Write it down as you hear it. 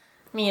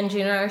Me and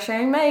Gina are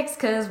sharing mics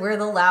because we're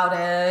the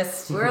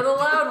loudest. We're the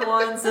loud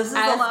ones. This is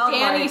As the loud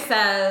Danny mic.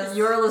 says.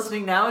 You're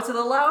listening now to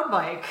the loud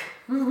mic.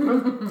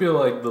 I feel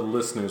like the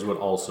listeners would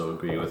also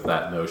agree with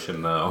that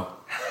notion, though.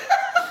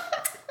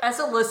 As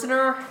a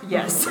listener,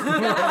 yes.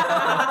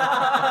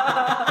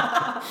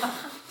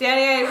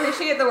 Danny, I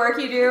appreciate the work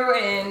you do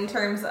in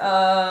terms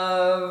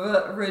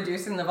of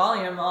reducing the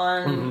volume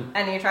on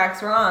any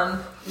tracks we're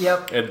on.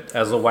 Yep.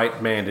 As a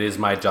white man, it is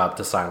my job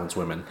to silence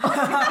women. Well,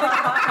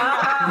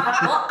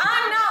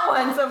 I'm not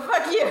one, so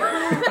fuck you.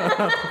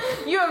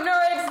 You have no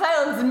right to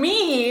silence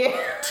me.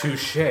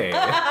 Touche.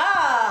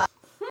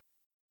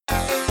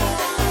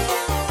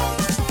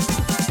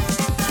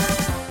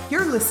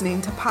 You're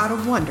listening to Pod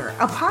of Wonder,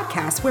 a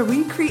podcast where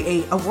we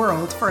create a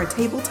world for a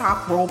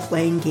tabletop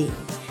role-playing game.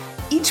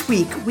 Each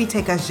week, we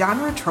take a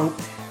genre trope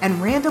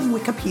and random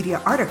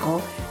Wikipedia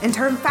article and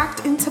turn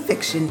fact into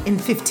fiction in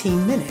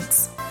 15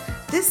 minutes.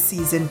 This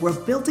season, we're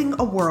building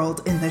a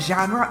world in the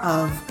genre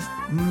of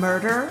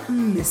murder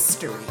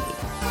mystery.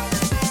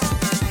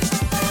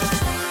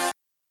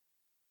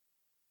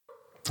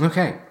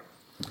 Okay.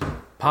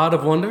 Pod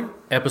of Wonder,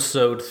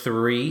 episode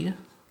 3,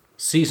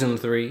 season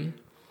 3.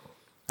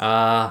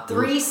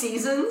 3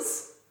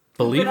 seasons?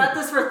 Believe We've been at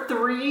this for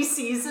 3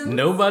 seasons?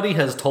 nobody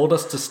has told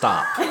us to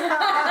stop.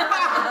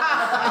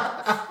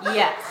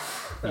 Yes.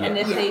 And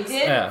if they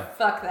did, Yeah.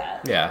 fuck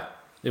that. Yeah.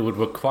 It would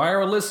require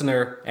a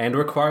listener and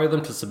require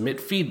them to submit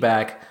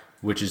feedback,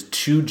 which is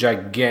 2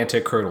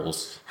 gigantic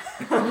hurdles.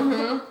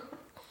 Anyway.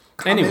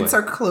 Comments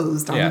are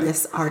closed on Yeah.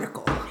 this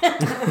article.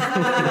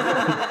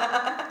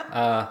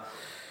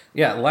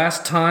 Yeah,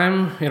 last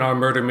time in our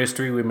murder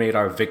mystery, we made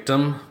our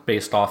victim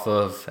based off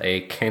of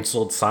a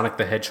canceled Sonic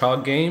the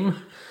Hedgehog game.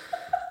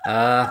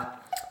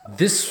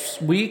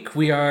 This week,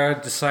 we are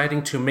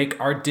deciding to make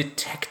our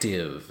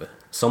detective,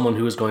 someone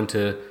who is going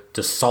to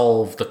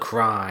solve the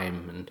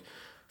crime and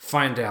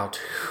find out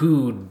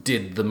who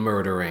did the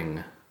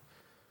murdering.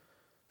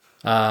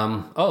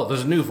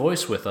 There's a new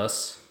voice with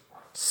us.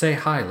 Say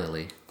hi,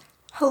 Lily.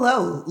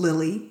 Hello,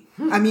 Lily.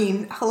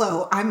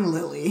 Hello, I'm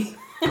Lily.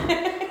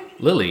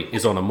 Lily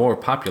is on a more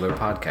popular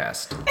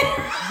podcast.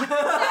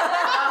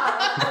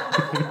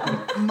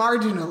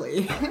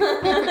 Marginally.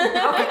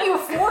 How can you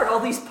afford all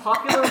these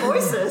popular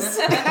voices?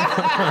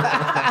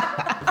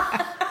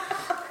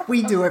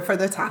 We do it for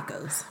the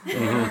tacos.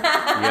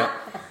 Yep.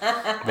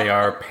 They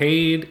are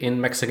paid in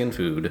Mexican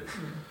food.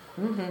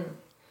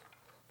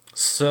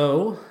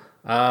 So,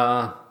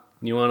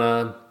 you want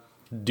to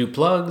do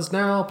plugs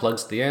now?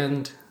 Plugs at the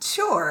end?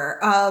 Sure.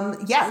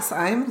 Yes,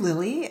 I'm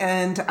Lily,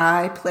 and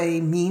I play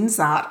Mean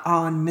Zot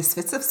on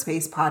Misfits of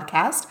Space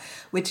podcast,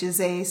 which is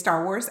a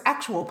Star Wars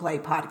actual play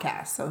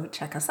podcast. So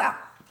check us out.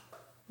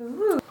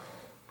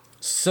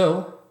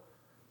 So,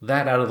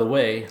 that out of the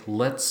way,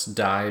 let's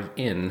dive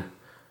in.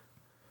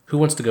 Who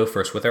wants to go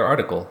first with their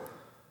article?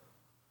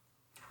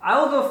 I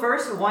will go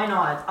first. Why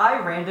not? I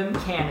random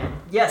cannon.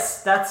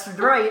 Yes, that's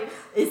right.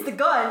 It's the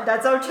gun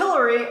that's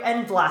artillery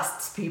and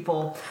blasts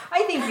people.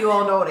 I think you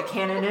all know what a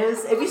cannon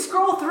is. If you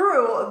scroll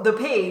through the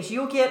page,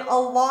 you'll get a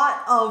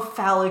lot of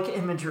phallic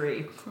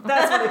imagery.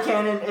 That's what a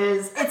cannon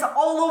is. It's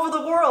all over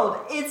the world.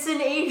 It's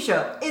in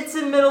Asia. It's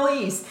in Middle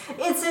East.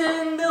 It's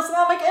in the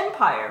Islamic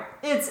Empire.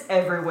 It's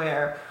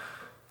everywhere.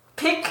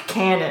 Pick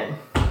cannon.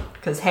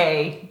 Because,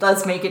 hey,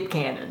 let's make it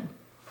canon.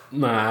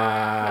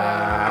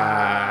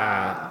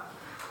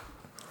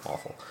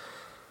 Awful.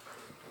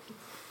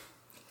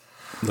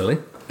 Lily?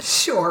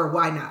 Sure,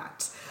 why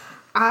not?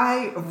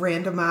 I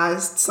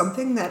randomized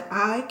something that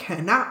I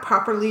cannot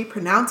properly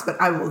pronounce, but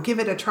I will give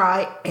it a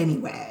try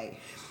anyway.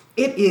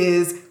 It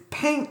is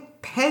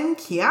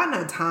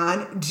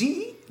Penkianatan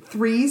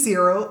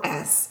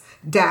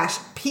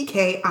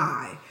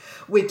G30S-PKI,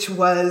 which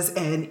was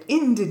an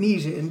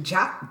Indonesian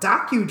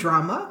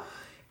docudrama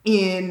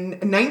in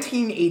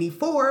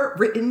 1984,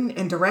 written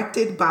and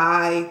directed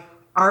by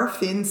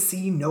Arifin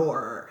C.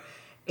 Noor.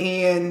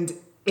 And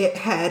it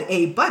had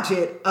a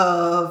budget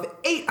of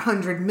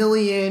 800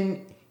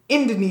 million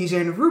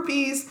Indonesian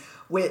rupees,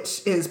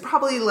 which is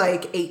probably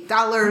like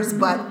 $8,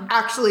 but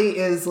actually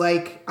is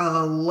like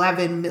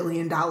 $11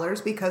 million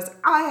because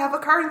I have a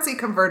currency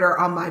converter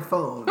on my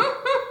phone.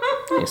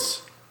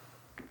 Nice.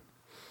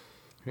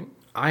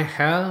 I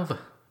have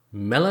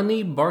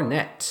Melanie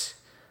Barnett.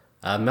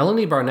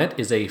 Melanie Barnett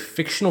is a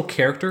fictional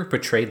character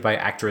portrayed by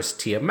actress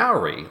Tia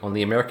Mowry on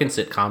the American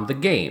sitcom The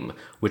Game,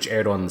 which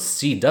aired on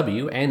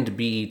CW and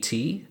BET.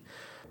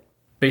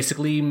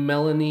 Basically,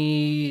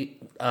 Melanie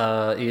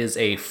is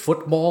a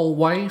football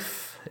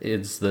wife.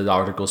 It's the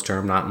article's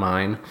term, not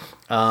mine.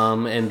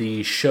 And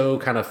the show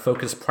kind of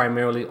focused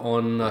primarily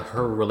on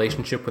her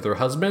relationship with her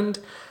husband.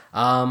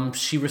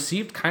 She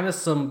received kind of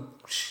some...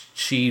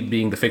 She,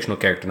 being the fictional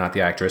character, not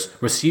the actress,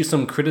 received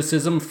some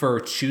criticism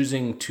for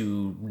choosing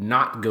to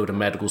not go to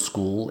medical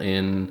school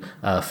in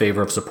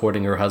favor of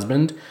supporting her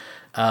husband.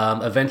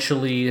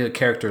 Eventually, the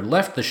character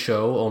left the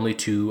show only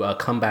to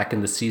come back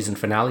in the season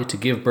finale to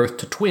give birth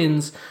to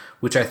twins,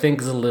 which I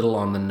think is a little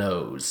on the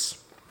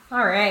nose.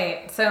 All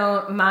right.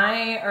 So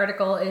my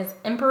article is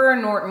Emperor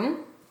Norton.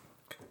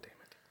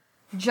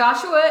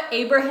 Joshua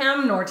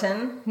Abraham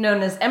Norton,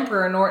 known as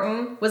Emperor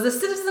Norton, was a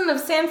citizen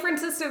of San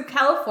Francisco,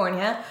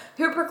 California,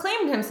 who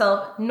proclaimed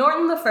himself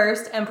Norton I,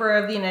 Emperor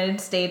of the United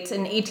States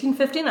in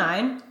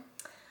 1859.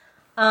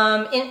 In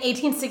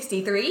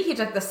 1863, he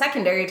took the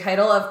secondary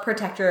title of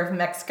Protector of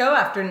Mexico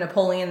after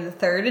Napoleon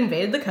III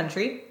invaded the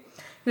country.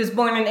 He was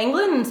born in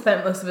England and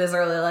spent most of his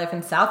early life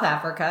in South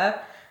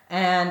Africa,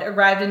 and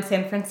arrived in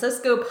San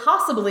Francisco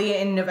possibly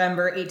in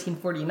November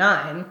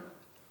 1849.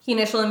 He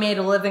initially made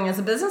a living as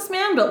a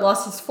businessman, but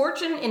lost his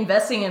fortune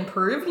investing in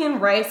Peruvian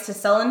rice to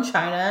sell in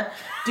China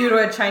due to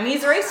a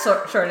Chinese rice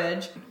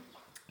shortage.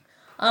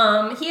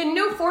 He had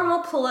no formal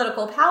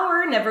political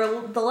power.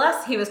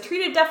 Nevertheless, he was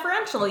treated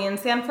deferentially in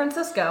San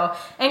Francisco,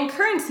 and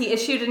currency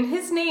issued in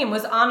his name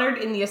was honored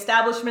in the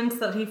establishments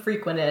that he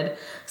frequented.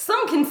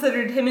 Some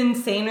considered him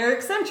insane or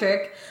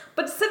eccentric,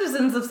 but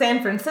citizens of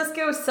San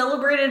Francisco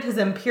celebrated his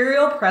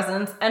imperial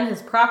presence and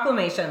his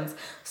proclamations,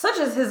 such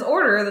as his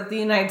order that the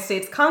United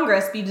States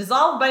Congress be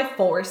dissolved by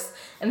force,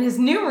 and his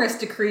numerous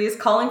decrees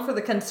calling for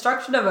the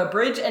construction of a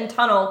bridge and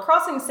tunnel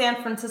crossing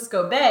San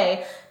Francisco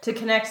Bay to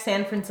connect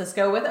San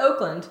Francisco with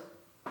Oakland.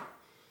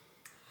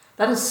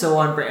 That is so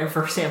on brand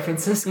for San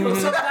Francisco.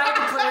 So guy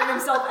declaring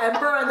himself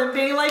emperor and then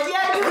being like,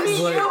 yeah, you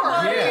need Like, you,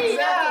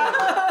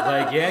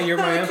 buddy. yeah, you're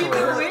my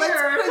emperor.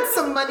 Let's put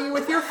some money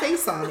with your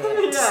face on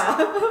it.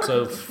 Yeah.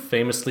 So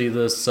famously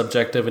the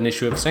subject of an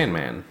issue of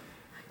Sandman.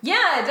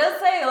 Yeah, it does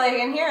say, like,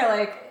 in here,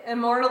 like,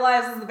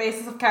 immortalizes the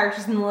basis of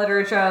characters in the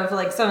literature of,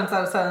 like,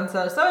 so-and-so,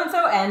 so-and-so,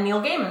 so-and-so, and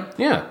Neil Gaiman.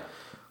 Yeah.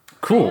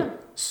 Cool.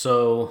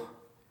 So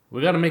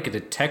we got to make a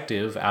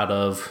detective out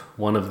of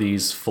one of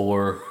these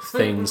four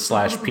things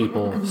 /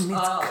 people.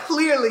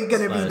 Clearly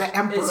going to be the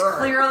emperor. It's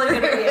clearly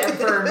going to be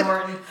Emperor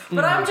Norton.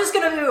 But I'm just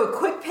going to do a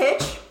quick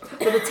pitch.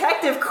 The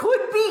detective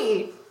could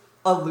be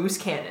a loose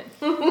cannon.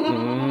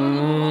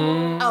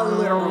 A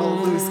literal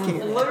loose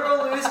cannon.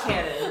 Literal loose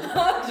cannon.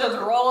 Just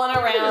rolling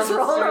around. Just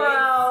rolling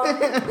around.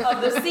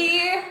 Of the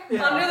sea,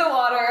 under the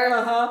water.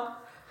 Uh-huh.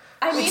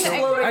 I mean,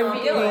 I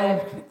feel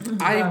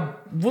it. I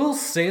will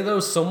say though,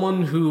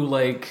 someone who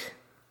like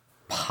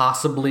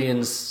possibly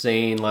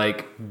insane,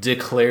 like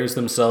declares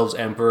themselves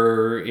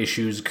emperor,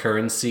 issues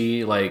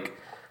currency, like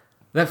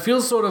that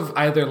feels sort of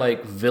either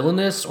like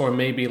villainous or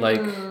maybe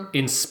like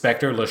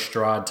Inspector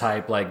Lestrade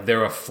type, like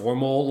they're a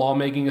formal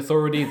lawmaking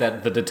authority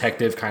that the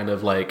detective kind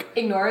of like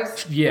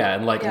Ignores. yeah,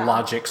 and like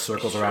logic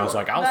circles around. It's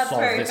like I'll That's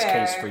solve very this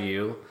fair. case for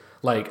you.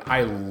 Like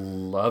I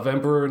love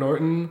Emperor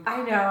Norton, I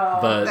know.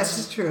 but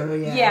That's true,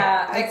 yeah.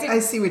 Yeah, I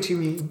see what you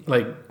mean.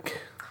 like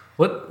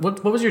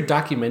what was your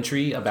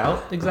documentary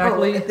about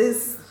exactly?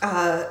 This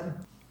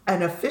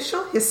an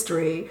official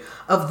history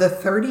of the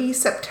 30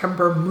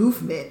 September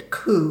movement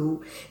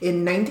coup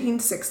in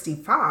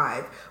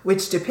 1965,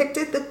 which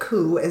depicted the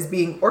coup as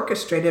being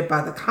orchestrated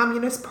by the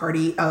Communist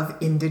Party of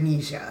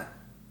Indonesia.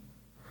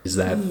 Is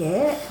that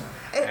Yeah.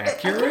 I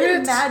can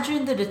accurate?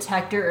 imagine the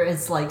detector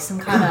as like some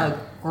kind of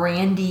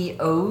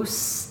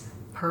grandiose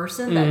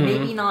person that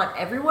maybe not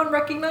everyone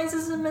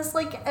recognizes him as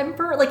like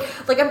emperor.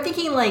 Like I'm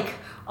thinking like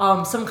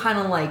some kind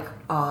of like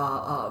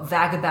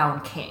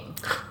vagabond king,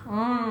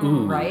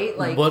 Ooh, right?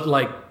 Like but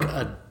like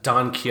a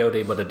Don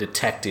Quixote, but a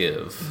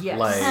detective. yes,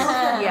 Like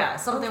yeah,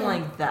 something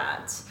like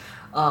that.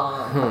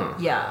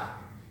 Yeah.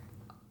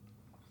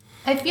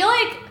 I feel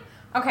like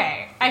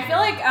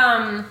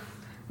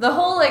the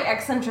whole like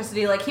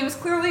eccentricity, like he was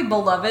clearly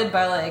beloved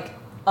by like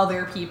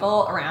other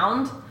people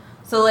around.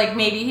 So like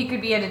maybe he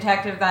could be a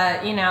detective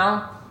that, you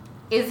know,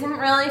 isn't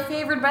really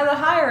favored by the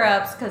higher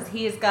ups because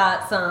he's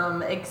got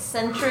some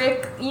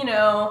eccentric, you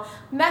know,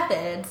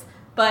 methods.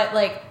 But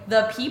like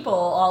the people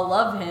all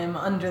love him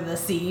under the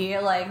sea.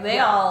 Like they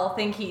all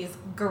think he's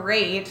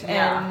great.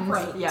 And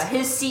Yeah,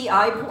 his CI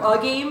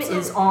game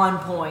is on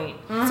point.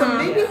 So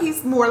maybe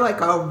he's more like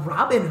a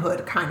Robin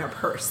Hood kind of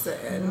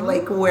person,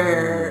 like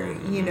where,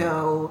 you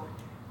know,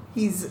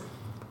 he's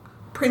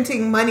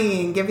printing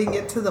money and giving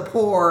it to the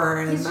poor,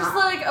 and he's just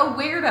like a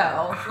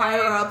weirdo.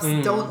 higher ups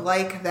don't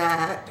like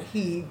that.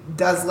 He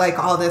does like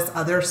all this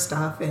other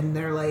stuff, and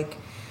they're like,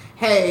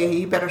 hey,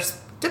 you better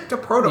stick to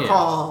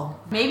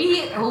protocol. Maybe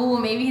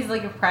he's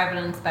like a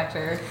private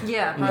inspector.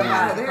 Yeah,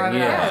 Yeah,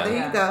 Yeah.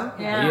 there you go.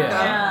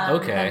 Yeah.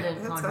 Okay.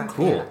 Independent contractor.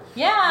 Cool.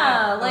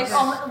 Yeah, like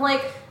okay.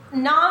 like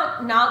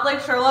not like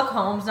Sherlock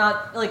Holmes,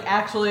 not like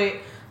actually,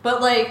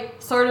 but like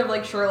sort of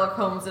like Sherlock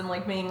Holmes and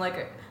like being like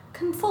a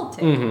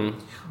consulting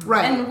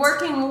Right. and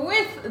working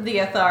with the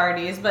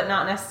authorities, but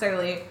not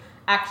necessarily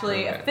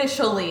actually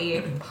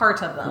officially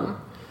part of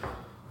them.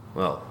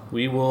 Well,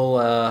 we will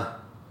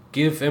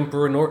give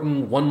Emperor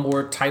Norton one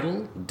more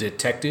title,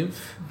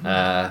 detective,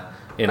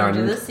 in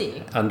Under the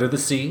Sea. Under the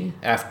Sea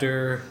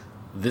after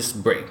this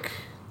break.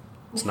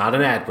 It's not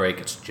an ad break,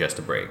 it's just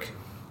a break.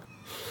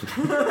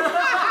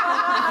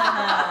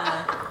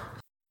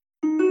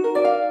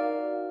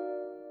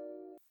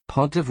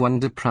 Pod of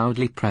Wonder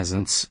proudly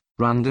presents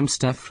random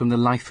stuff from the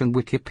life and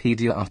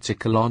Wikipedia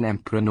article on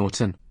Emperor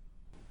Norton.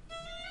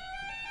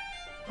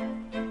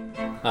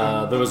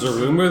 There was a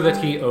rumor that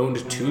he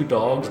owned two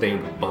dogs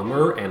named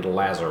Bummer and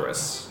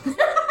Lazarus.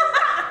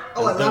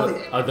 Oh, I love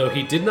it. Although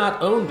he did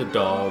not own the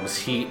dogs,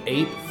 he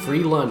ate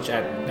free lunch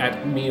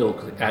at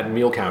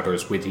meal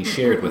counters, which he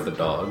shared with the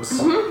dogs.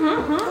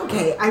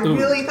 Okay, I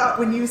really thought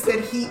when you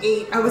said he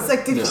ate, I was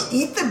like, did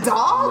he eat the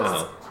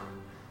dogs? No.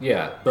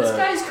 Yeah, but This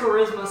guy's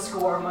charisma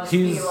score must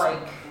be He's- like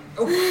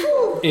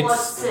Ooh.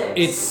 +6.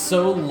 it's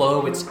so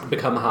low it's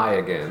become high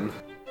again.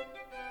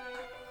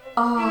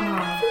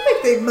 I feel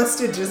like they must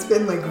have just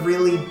been like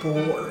really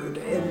bored,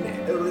 and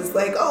it was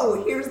like,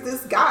 oh, here's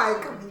this guy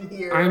coming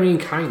here. I mean,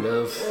 kind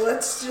of.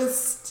 Let's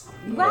just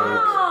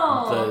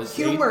Wow. The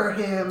humor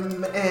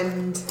him,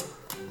 and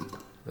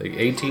like I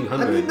mean,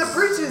 1800s. the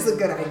bridge is a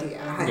good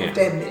idea. I have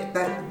to admit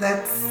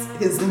that's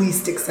his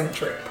least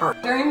eccentric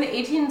part. During the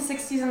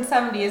 1860s and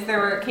 70s, there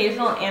were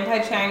occasional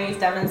anti-Chinese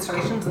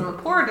demonstrations in the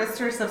poor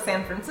districts of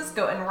San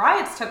Francisco, and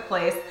riots took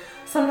place,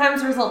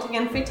 sometimes resulting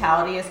in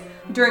fatalities.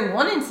 During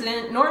one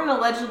incident, Norton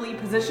allegedly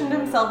positioned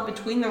himself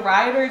between the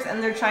rioters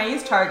and their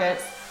Chinese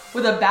targets.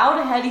 With a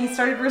bowed head, he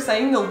started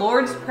reciting the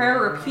Lord's Prayer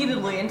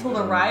repeatedly until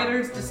the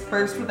rioters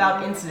dispersed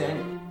without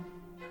incident.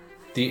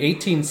 The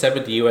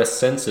 1870 U.S.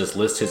 Census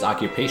lists his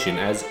occupation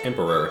as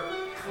emperor.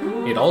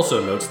 It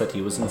also notes that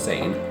he was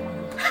insane.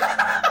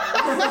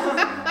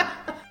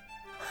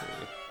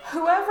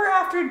 Whoever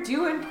after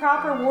due and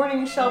proper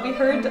warning shall be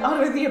heard to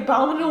utter the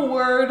abominable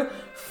word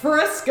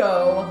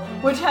Frisco,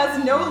 which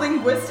has no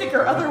linguistic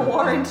or other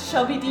warrant,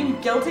 shall be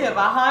deemed guilty of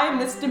a high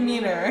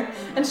misdemeanor,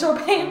 and shall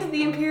pay into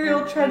the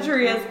imperial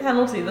treasury as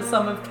penalty the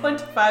sum of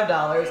 $25.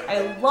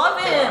 I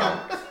love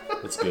him!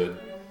 That's good.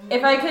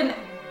 If I could,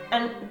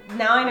 and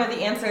now I know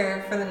the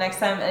answer for the next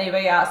time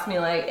anybody asks me,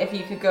 like, if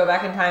you could go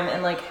back in time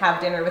and, like, have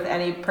dinner with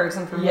any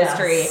person from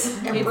history, it's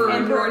Emperor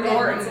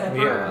Norton. Emperor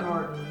Yeah.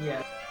 Norton,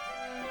 yeah.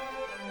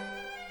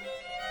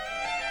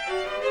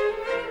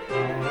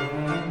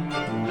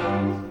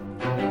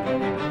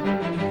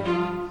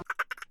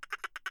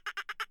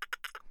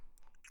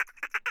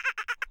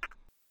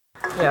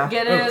 Yeah.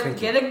 Get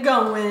it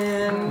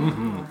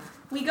going.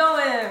 We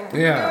going. We're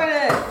Yeah. doing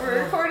it.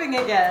 We're recording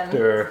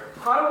again.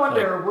 I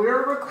wonder,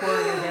 we're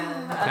recording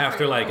again.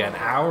 After like an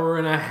hour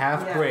and a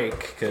half Yeah. break,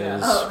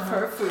 because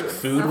For food.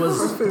 food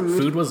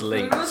was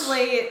late. Food was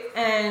late,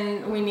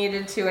 and we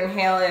needed to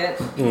inhale it.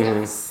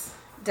 Yes,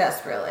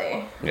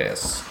 desperately.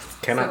 Yes.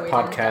 Cannot So we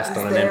podcast didn't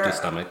on an There- empty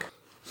stomach.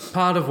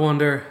 Pod of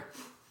Wonder,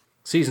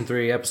 Season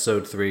 3,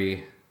 Episode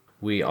 3.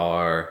 We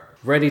are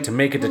ready to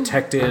make a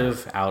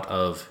detective out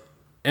of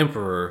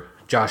Emperor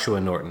Joshua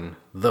Norton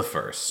the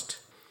First.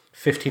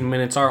 15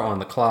 minutes are on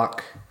the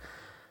clock.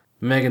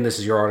 Megan, this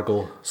is your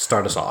article.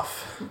 Start us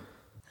off.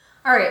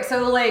 All right,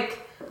 so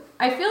like,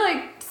 I feel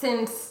like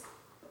since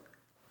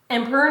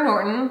Emperor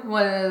Norton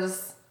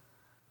was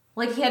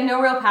like he had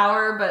no real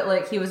power, but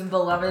like he was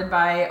beloved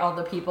by all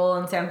the people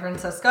in San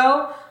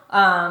Francisco.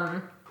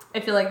 I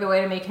feel like the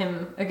way to make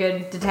him a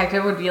good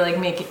detective would be like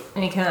make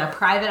him a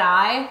private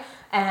eye,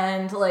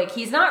 and like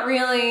he's not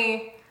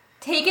really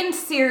taken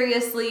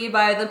seriously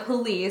by the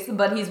police,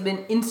 but he's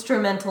been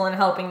instrumental in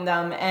helping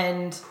them,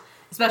 and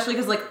especially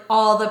because like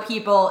all the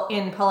people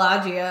in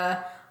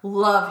Pelagia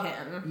love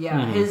him.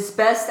 Yeah, his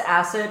best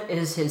asset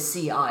is his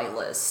CI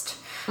list.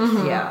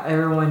 Yeah,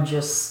 everyone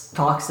just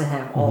talks to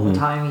him all the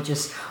time. He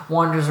just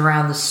wanders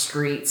around the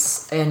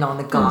streets and on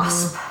the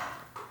gossip.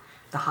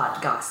 The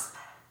hot gossip.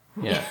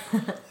 Yeah.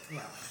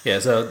 Yeah,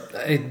 so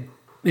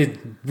it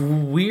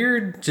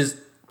weird just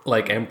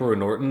like Emperor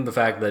Norton, the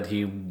fact that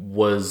he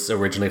was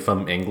originally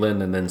from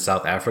England and then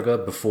South Africa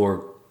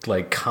before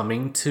like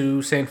coming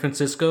to San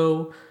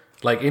Francisco.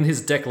 Like in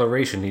his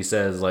declaration he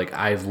says like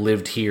I've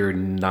lived here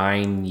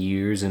 9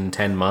 years and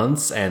 10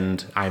 months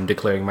and I'm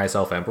declaring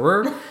myself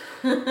emperor,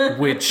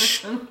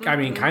 which I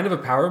mean kind of a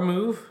power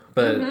move,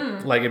 but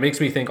like it makes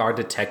me think our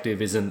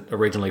detective isn't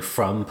originally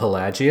from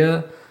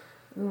Pelagia.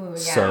 Ooh, yeah.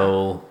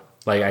 So,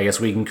 like, I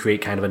guess we can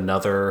create kind of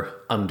another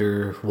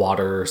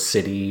underwater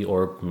city,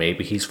 or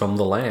maybe he's from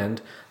the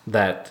land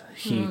that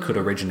he could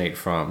originate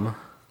from.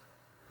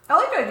 I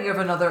like the idea of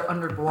another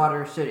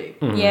underwater city.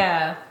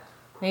 Yeah,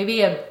 maybe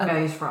Yeah,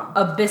 he's from.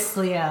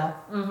 Abyslia.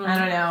 I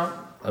don't know.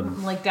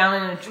 Like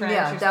down in a trench.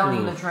 Yeah, or down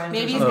something. in the trench.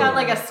 Maybe or he's got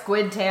like a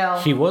squid tail.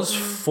 He was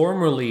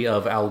formerly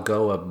of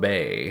Algoa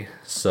Bay,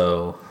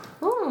 so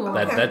Ooh.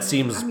 that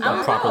seems I mean,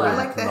 I properly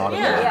like that. nautical.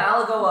 Yeah. Yeah,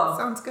 Algoa.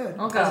 Sounds good.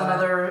 I'll go. That's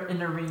another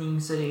intervening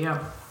city,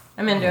 yeah.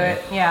 I'm into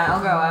it. Yeah,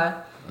 I'll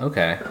go.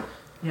 Okay.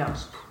 Yeah.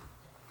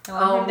 I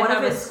want him to one of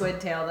have a his- squid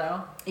tail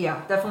though.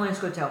 Yeah, definitely a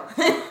squid tail.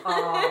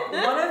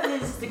 One of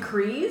his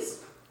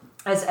decrees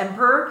as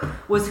emperor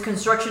was the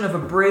construction of a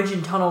bridge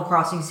and tunnel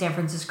crossing San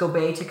Francisco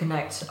Bay to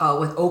connect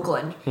with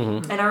Oakland.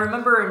 And I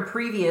remember in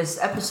previous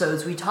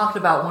episodes we talked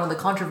about one of the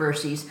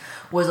controversies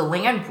was a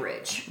land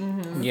bridge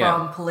Yeah.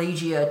 from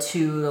Pelagia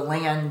to the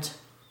land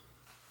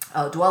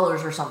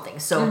dwellers or something.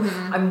 So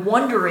I'm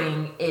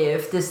wondering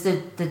if this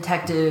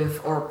detective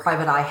or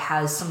private eye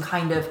has some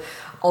kind of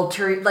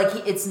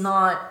it's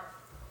not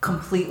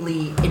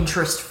completely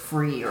interest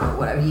free or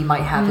whatever. He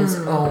might have his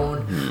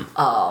own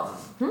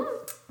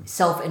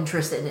self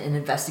interest in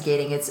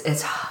investigating. It's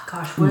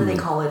gosh, what do they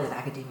call it in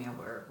academia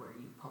where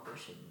you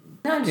publish and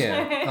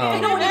Yeah.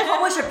 You know, when you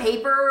publish a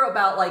paper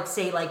about, like,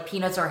 say, like,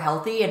 peanuts are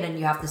healthy, and then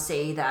you have to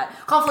say that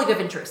conflict of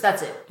interest.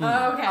 That's it.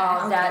 Okay.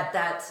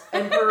 That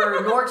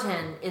Emperor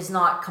Norton is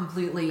not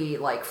completely,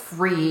 like,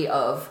 free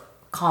of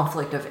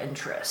conflict of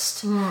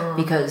interest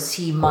because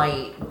he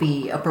might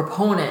be a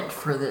proponent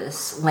for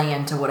this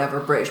land to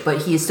whatever bridge,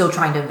 but he is still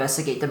trying to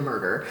investigate the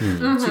murder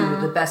to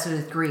the best of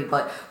his degree.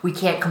 But we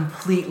can't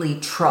completely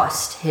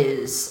trust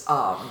his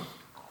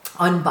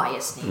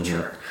unbiased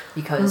nature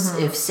because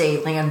if,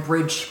 say, land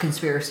bridge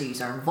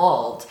conspiracies are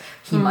involved,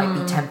 he might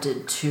be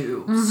tempted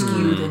to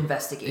skew the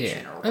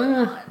investigation or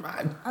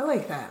whatnot. I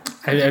like that.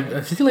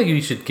 I feel like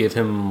you should give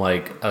him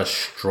like a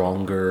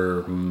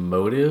stronger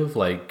motive.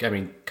 Like, I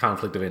mean,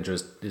 conflict of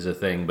interest is a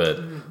thing, but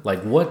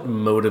like, what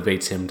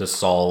motivates him to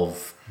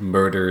solve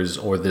murders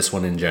or this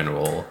one in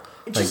general?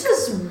 Just Like,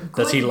 his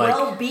does he, good like-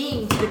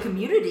 well-being to the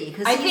community.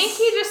 Cause I think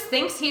he just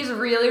thinks he's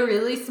really,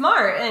 really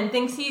smart and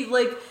thinks he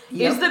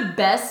is the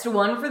best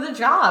one for the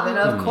job. And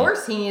of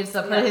course he needs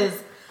to put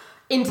his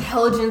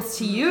intelligence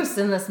to use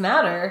in this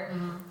matter.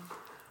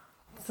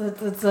 So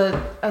it's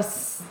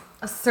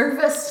a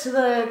service to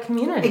the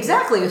community.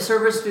 Exactly, a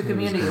service to the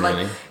community. Like,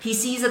 community. he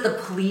sees that the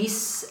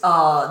police,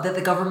 that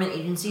the government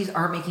agencies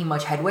aren't making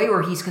much headway,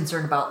 or he's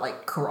concerned about,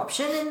 like,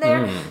 corruption in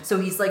there. So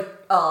he's like,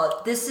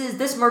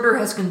 this murder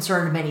has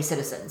concerned many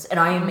citizens, and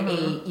I am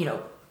a,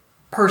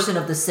 person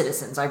of the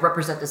citizens. I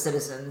represent the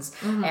citizens,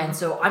 and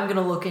so I'm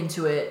gonna look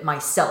into it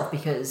myself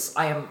because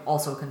I am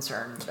also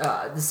concerned.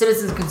 The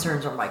citizens'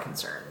 concerns are my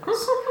concerns.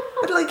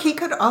 But like he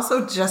could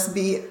also just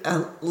be a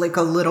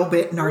little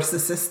bit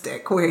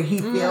narcissistic, where he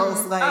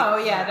feels like, Oh,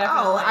 yeah,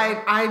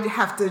 definitely. I'd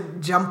have to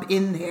jump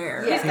in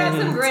there. He's got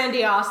some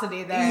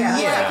grandiosity there.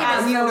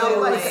 Yeah, you know,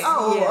 like,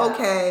 Yeah.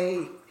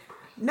 okay,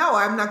 no,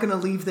 I'm not going to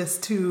leave this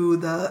to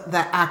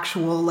the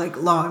actual like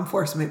law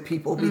enforcement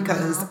people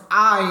because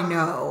I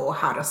know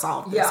how to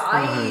solve this. Yeah,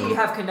 I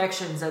have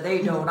connections that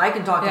they don't. I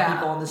can talk to Yeah.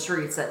 people on the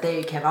streets that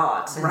they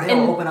cannot, and Right.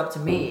 they'll And- open up to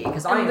me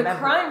because I And am the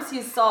crimes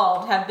he's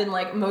solved have been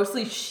like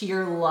mostly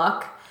sheer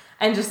luck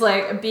and just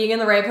like being in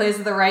the right place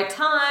at the right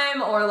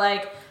time or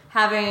like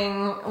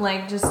having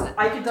like just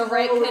I could the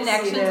right totally see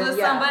connections him. with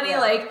Yeah, somebody yeah.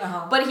 like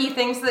Uh-huh. but he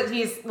thinks that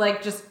he's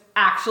like just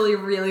actually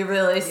really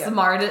really Yeah.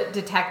 smart at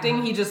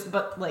detecting. He just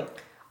but like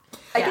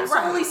I can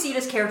totally see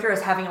this character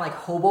as having like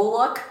hobo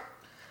luck.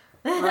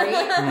 Right?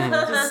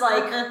 Just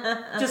like,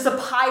 just a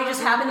pie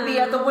just happened to be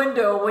at the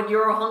window when you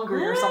were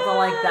hungry or something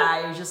like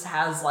that. He just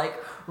has like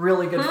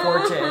really good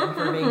fortune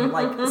for being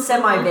like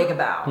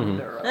semi-vagabond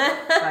or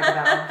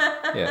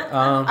vagabond.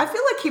 Yeah. I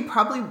feel like he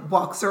probably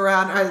walks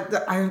around.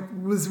 I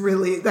was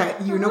really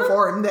that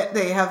uniform that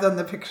they have on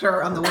the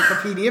picture on the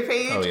Wikipedia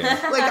page. Oh,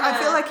 yeah. Like I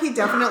feel like he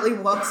definitely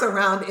walks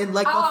around in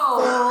like a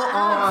full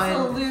on,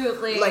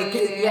 absolutely like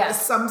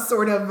Yes. some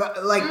sort of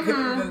like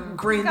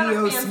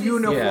grandiose fancy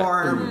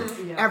uniform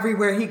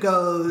everywhere he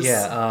goes.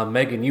 Yeah,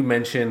 Megan, you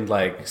mentioned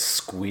like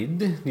squid.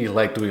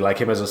 Do we like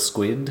him as a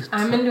squid?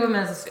 I'm into him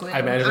as a squid. I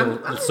imagine.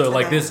 I'm So into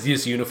like that.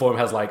 this uniform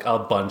has like a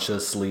bunch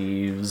of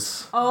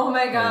sleeves, Oh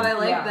my god, I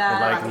like Yeah.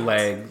 that. and, like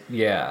leg.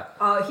 Yeah.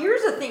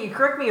 Here's the thing,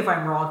 correct me if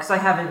I'm wrong, because I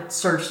haven't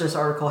searched this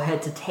article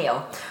head to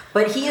tail,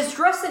 but he is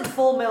dressed in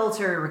full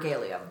military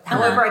regalia.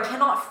 However, I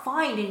cannot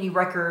find any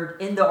record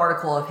in the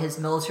article of his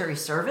military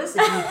service.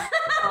 If he,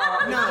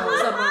 if he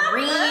was a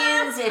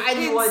Marines, if I he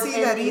didn't was see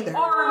in that the either.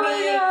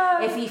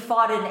 Army, if he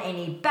fought in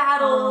any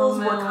battles,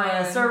 Oh, what kind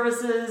of man.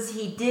 services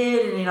he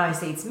did in the United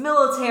States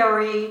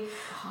military.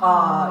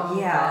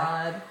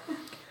 Yeah. God.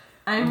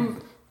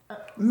 I'm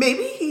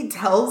Maybe he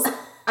tells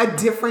a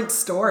different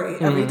story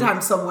every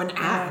time someone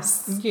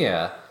asks.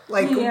 Yeah.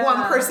 Like Yeah.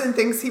 one person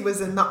thinks he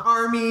was in the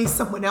army,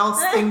 someone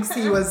else thinks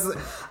he was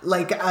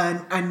like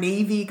a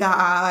Navy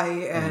guy,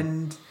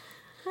 and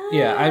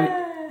Yeah,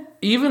 I'm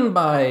even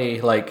by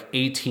like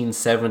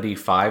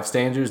 1875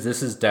 standards,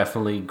 this is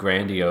definitely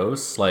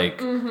grandiose.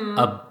 Like,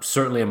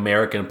 certainly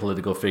American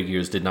political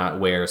figures did not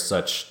wear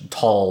such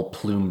tall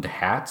plumed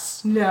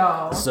hats.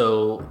 no.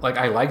 So, like,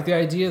 I like the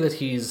idea that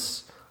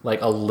he's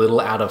like a little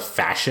out of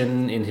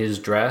fashion in his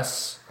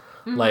dress.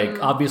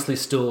 Like, obviously,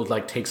 still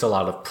like takes a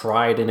lot of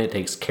pride in it,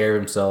 takes care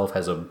of himself,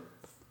 has a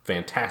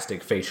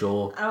fantastic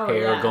facial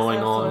hair yes, going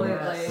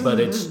absolutely. on, but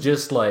it's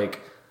just like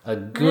a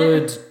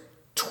good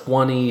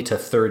 20 to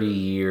 30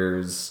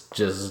 years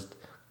just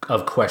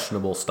of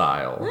questionable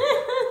style.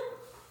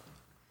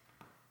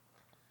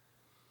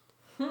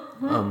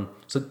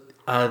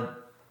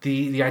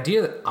 The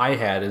idea that I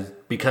had is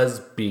because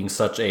being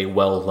such a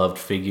well-loved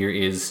figure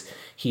is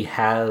he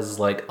has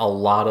like a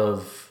lot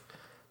of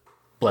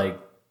like,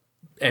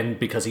 and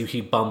because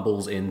he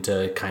bumbles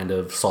into kind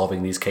of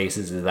solving these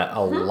cases, is that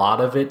a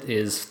lot of it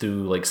is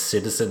through like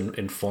citizen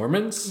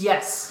informants.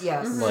 Yes.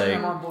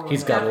 I'm on board Like he's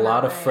with got that. a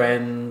lot of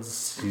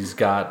friends. He's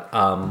got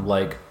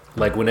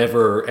like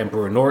whenever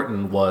Emperor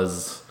Norton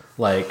was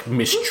like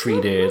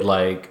mistreated,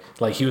 like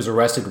he was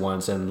arrested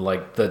once, and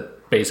like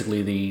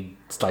basically the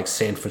like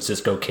San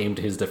Francisco came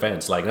to his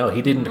defense. Like, no,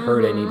 he didn't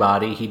hurt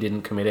anybody. He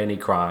didn't commit any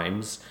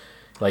crimes.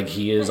 Like,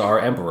 he is our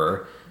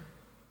emperor.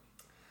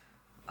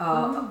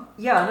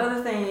 Yeah,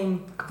 another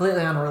thing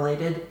completely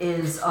unrelated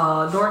is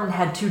Norton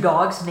had 2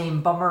 dogs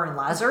named Bummer and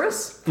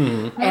Lazarus,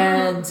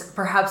 and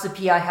perhaps the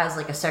PI has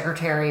like a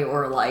secretary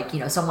or like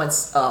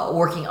someone's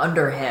working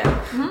under him,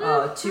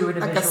 2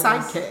 individuals, Like a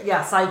sidekick.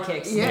 yeah,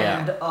 sidekicks, Yeah.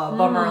 named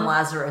Bummer and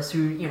Lazarus,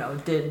 who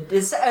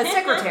is a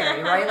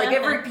secretary, right? Like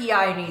every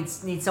PI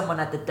needs someone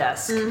at the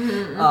desk,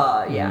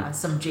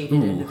 some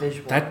jaded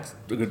individual.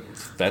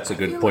 That's a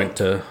good point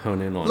to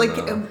hone in on. Like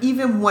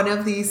even one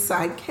of these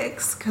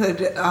sidekicks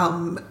could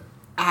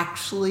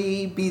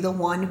actually be the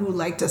one who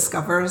like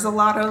discovers a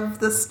lot of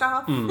the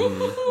stuff.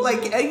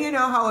 Like you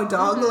know how a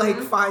dog like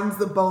finds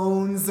the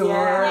bones or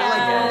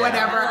like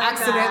whatever I like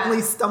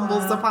accidentally that.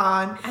 stumbles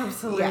upon.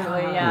 Absolutely,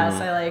 Yeah.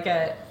 yes, I like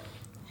it.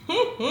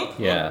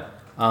 Yeah.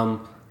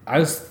 I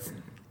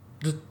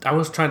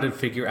was trying to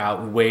figure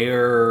out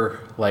where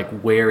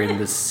in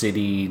the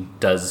city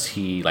does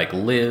he like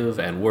live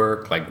and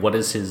work? Like what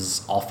is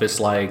his office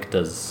like?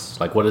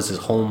 What is his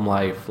home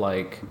life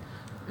like?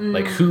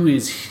 Like who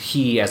is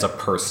he as a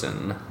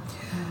person?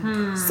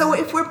 So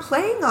if we're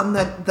playing on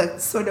the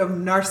sort of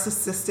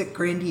narcissistic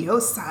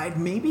grandiose side,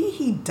 maybe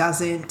he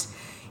doesn't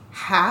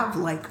have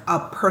like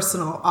a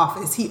personal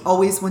office. He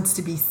always wants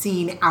to be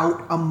seen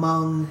out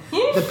among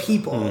the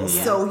people.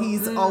 So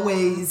he's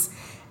always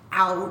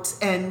out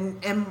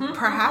and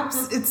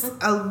perhaps it's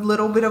a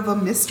little bit of a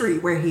mystery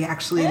where he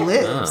actually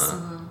lives.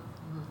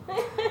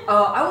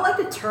 I would like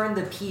to turn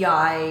the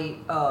PI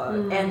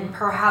and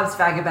perhaps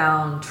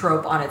vagabond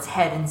trope on its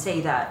head and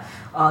say that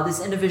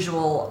this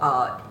individual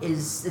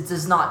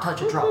does not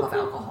touch a drop of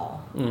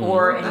alcohol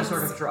or any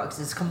sort of drugs.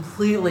 Is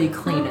completely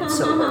clean and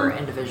sober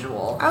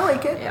individual. I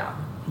like it. Yeah.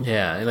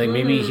 Yeah, and like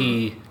maybe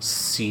he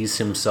sees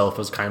himself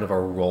as kind of a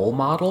role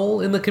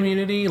model in the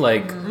community,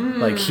 like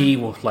he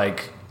will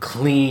like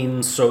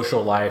clean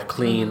social life,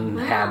 clean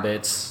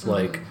habits,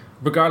 like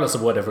regardless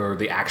of whatever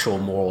the actual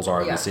morals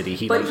are in the city,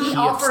 he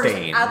offers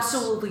abstains.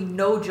 absolutely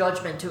no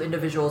judgment to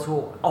individuals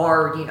who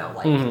are,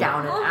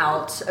 down and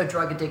out,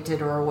 drug addicted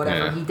or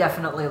whatever. Yeah. He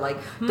definitely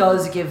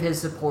does give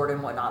his support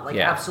and whatnot.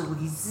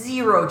 Absolutely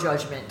zero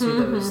judgment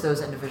to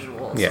those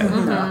individuals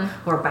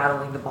who are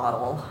battling the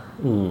bottle.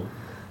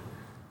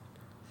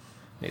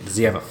 Does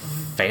he have a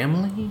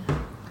family?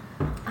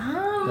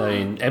 I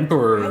mean,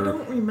 Emperor. I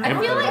don't remember.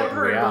 I feel like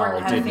Emperor Real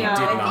Norton has did the-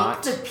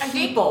 not. I think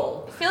the people.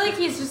 I feel like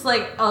he's just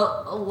like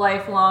a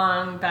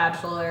lifelong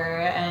bachelor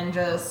and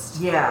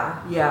just Yeah.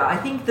 I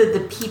think that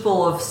the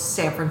people of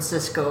San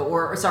Francisco,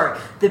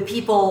 the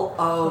people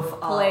of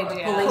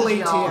Pelagia.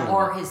 Pelagia Pelagia.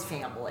 are his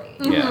family.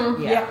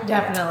 Yeah.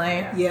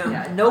 definitely.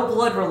 Yeah. No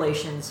blood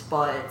relations,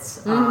 but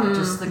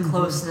just the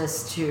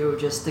closeness to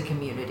just the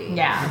community.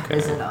 Yeah.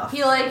 is enough.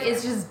 He like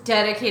is just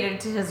dedicated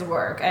to his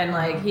work and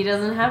like he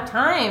doesn't have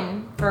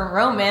time for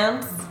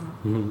romance.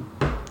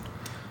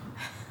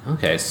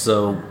 Okay,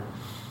 so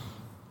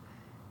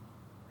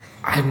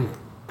I'm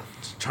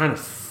trying to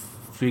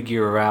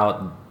figure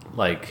out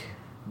like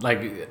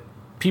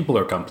people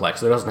are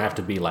complex. There doesn't have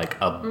to be like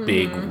a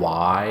big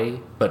why,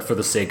 but for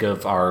the sake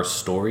of our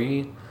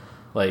story,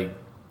 like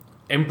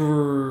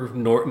Emperor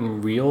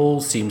Norton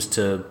Real seems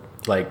to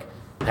like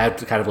have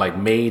kind of like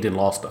made and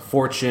lost a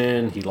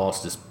fortune. He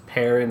lost his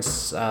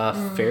parents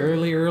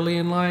fairly early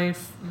in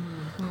life.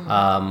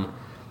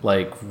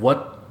 Like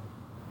what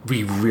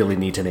we really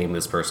need to name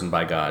this person,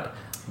 by God.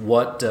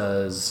 What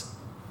does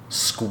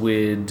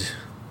Squid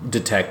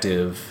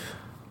Detective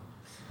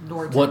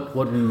Norton. what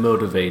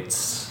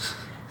motivates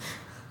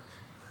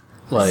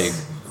like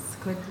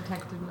Squid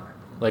Detective Norton.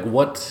 like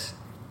what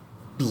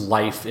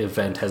life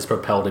event has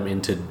propelled him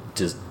into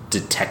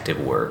detective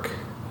work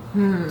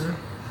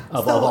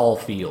of all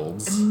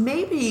fields?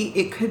 Maybe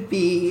it could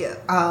be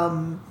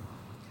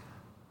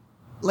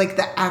like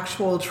the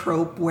actual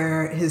trope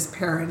where his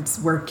parents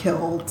were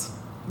killed,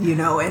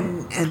 and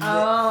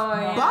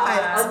Unsolved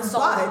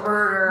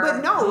murder.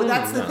 but no,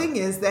 that's the thing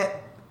is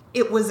that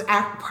it was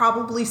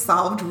probably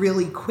solved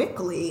really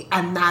quickly,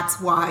 and that's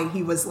why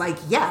he was like,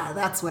 yeah,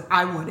 that's what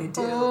I want to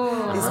do,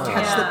 is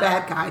catch the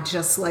bad guy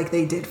just like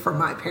they did for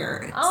my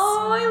parents.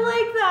 Oh, I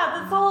like that.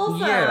 That's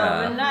wholesome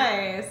Yeah. and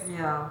nice.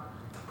 Yeah.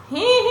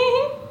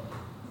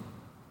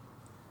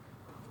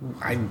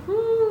 I'm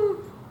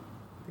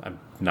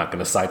not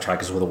going to sidetrack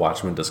us with a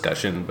Watchmen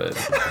discussion, but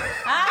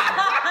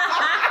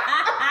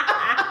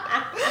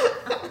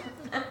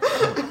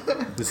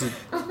this is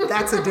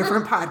That's a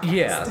different podcast.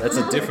 yeah, that's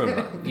a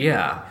different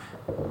yeah.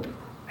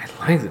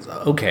 I like this.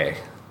 Okay,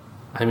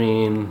 I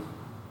mean,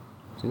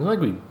 seems like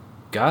we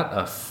got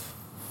a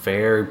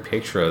fair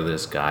picture of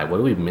this guy. What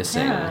are we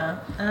missing? Yeah.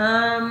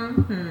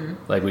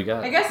 Like we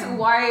got. I guess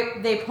why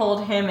they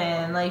pulled him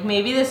in, like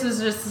maybe this was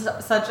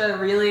just such a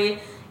really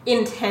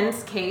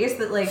intense case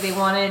that like they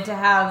wanted to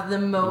have the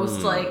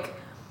most like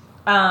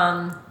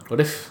What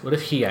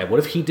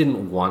if he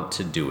didn't want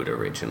to do it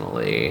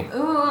originally?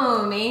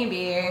 ooh,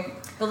 maybe.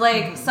 But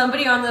like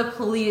somebody on the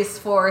police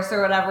force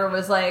or whatever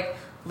was like,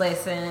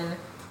 listen,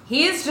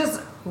 he's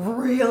just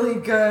really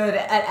good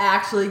at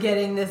actually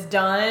getting this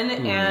done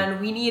and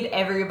we need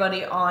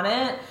everybody on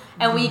it.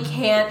 and we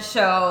can't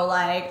show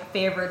like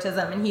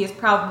favoritism, and he is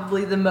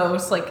probably the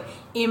most like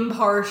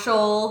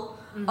impartial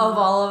of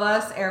all of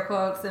us, air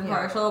quotes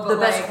impartial, but the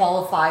best like,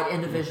 qualified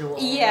individual.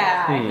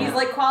 yeah, he's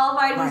like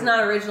qualified. He's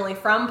not originally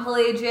from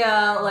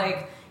Pelagia.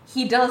 Like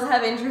he does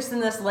have interest in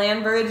this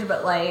land bridge,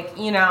 but like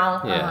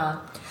Yeah.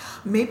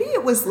 Maybe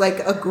it was like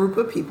a group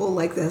of people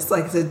like this,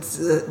 like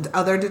the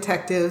other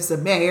detectives, the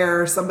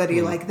mayor,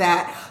 somebody like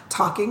that,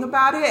 talking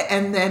about it,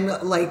 and then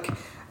like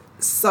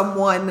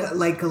someone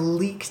like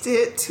leaked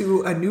it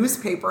to a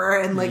newspaper,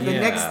 and like the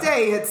next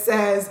day it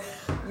says,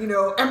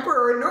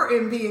 Emperor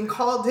Norton being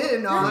called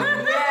in on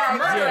murder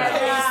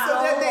case.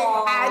 So then they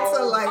had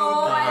to like.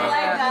 Oh, I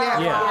like that.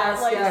 Yeah.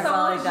 Like Yes, I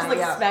someone like was just that, like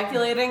yeah.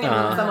 speculating, and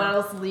then someone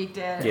else leaked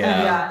it.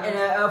 Yeah. And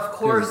of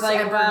course, Like,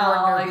 Emperor well,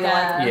 Norton would I be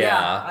guess. like,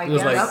 Yeah. I It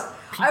was guess. like-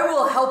 I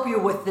will help you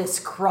with this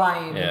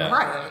crime. Yeah.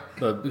 Right.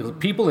 The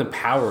people in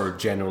power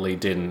generally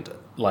didn't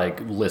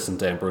like listen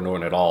to Emperor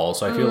Norton at all.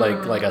 So I feel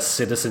like a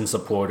citizen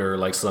supporter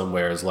like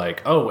somewhere is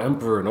like, oh,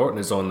 Emperor Norton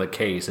is on the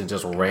case, and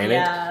just ran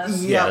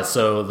Yes. it. Yeah. Yeah.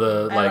 So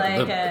the like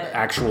the it.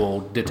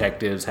 actual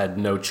detectives had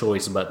no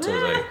choice but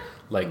to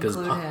like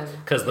Include him.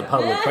 because the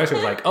public pressure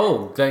was like,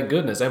 oh, thank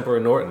goodness,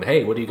 Emperor Norton.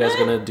 Hey, what are you guys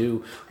gonna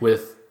do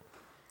with?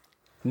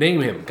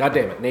 Name him. God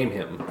damn it, name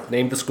him.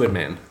 Name the Squid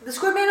Man. The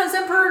Squid Man is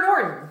Emperor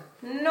Norton.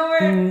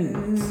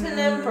 Norton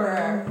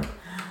Emperor.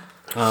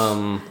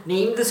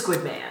 Name the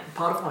Squid Man.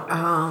 Pot of wonder.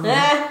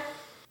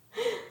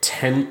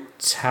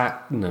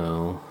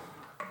 No.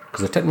 Because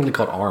they're technically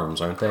called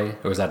arms, aren't they?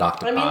 Or is that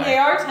octopi? I mean, they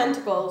are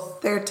tentacles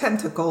They're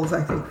tentacles,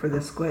 I think, for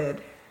the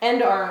squid.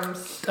 and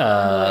arms.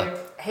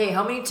 Hey,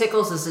 how many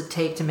tickles does it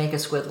take to make a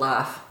squid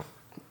laugh?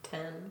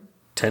 10.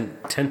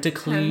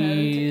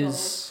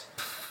 Tentacles.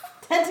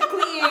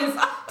 Tentacles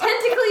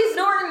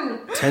Norton.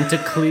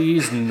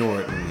 Tentacles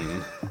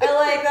Norton. I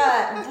like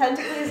that.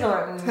 Tentacles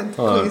Norton.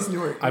 Please,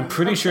 Norton. I'm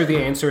pretty sure the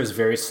answer is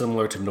very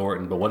similar to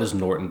Norton, but what is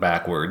Norton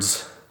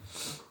backwards?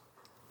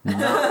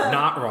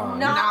 Not wrong.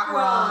 Not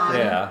wrong.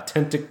 Yeah.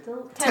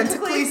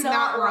 Tentacles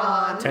not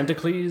wrong.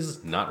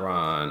 Tentacles, not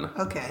wrong.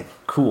 Okay.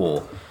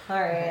 Cool. All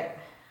right.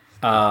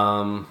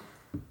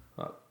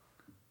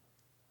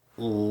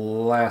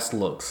 Last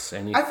looks.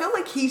 I feel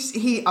like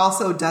he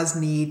also does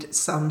need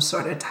some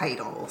sort of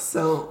title.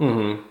 So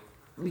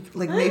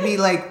like maybe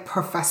like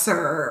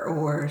professor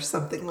or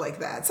something like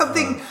that.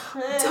 Something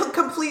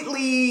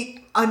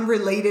completely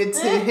unrelated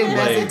to him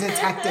as a Like-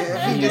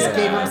 detective. He just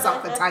gave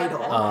himself a title.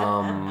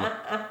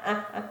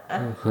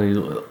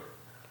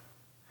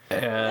 Grand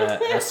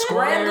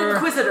Esquire.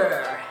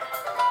 Inquisitor.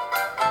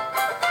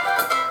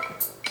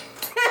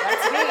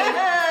 That's me.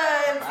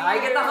 I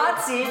get the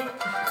hot seat.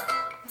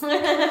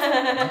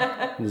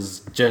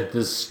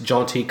 This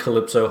jaunty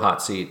Calypso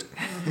hot seat.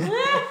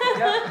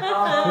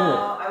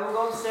 I will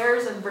go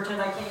upstairs and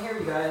pretend I can't hear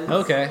you guys.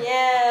 Okay.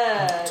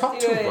 Yeah. Talk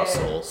do to it.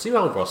 Russell. See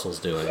how Russell's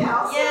doing.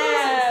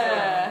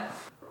 Yeah.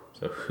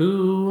 So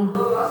who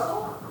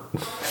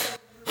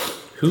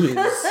is?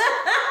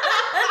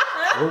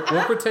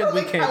 We'll pretend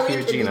we can't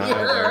hear Gina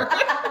either.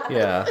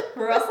 Yeah.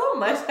 Russell,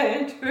 my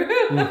giant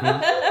truth.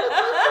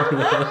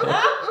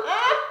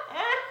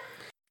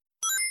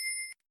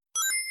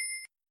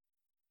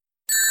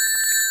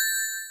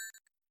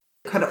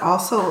 Could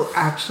also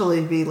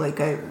actually be like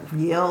a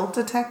real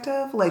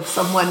detective, like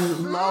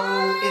someone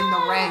low in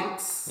the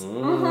ranks. I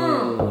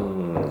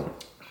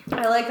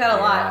like that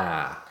a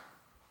lot.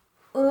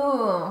 Yeah.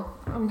 Ooh,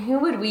 who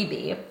would we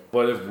be?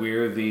 What if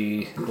we're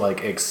the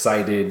like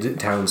excited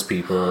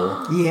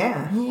townspeople?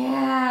 Yeah.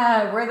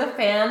 Yeah, we're the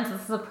fans.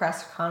 This is a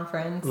press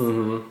conference,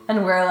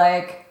 and we're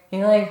like,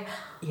 you're like,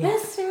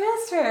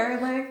 Mister,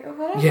 like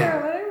whatever, Yeah.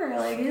 whatever.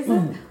 Like, is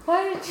it?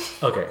 Why did you?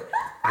 Okay.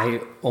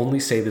 I only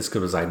say this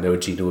because I know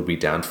Gina would be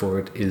down for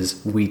it.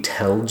 Is we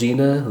tell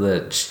Gina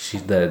that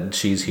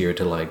she's here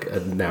to like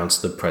announce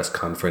the press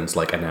conference,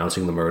 like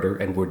announcing the murder,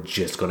 and we're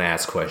just gonna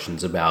ask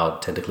questions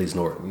about Tentacles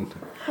Norton.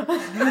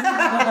 Yes,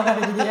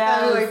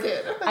 I like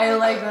it. I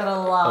like that a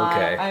lot.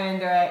 Okay. I'm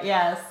into it.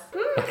 Yes.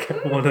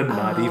 I want to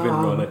not even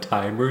run a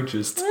timer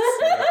just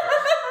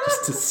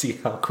to see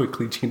how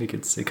quickly Gina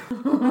gets sick.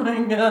 Oh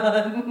my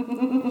god.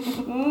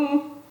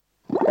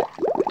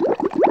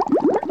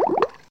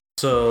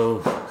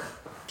 So,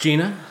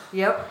 Gina,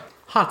 Yep.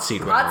 hot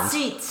seat round. Hot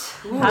seat.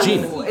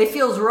 Gina. Ooh, it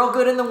feels real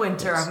good in the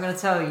winter, I'm gonna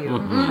tell you.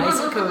 Nice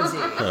and cozy.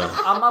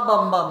 I'm a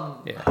bum bum.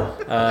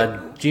 Yeah.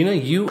 Gina,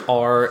 you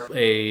are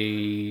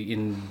a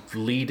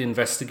lead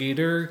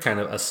investigator, kind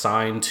of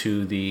assigned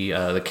to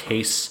the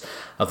case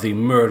of the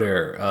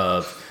murder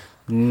of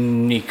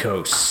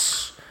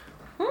Nikos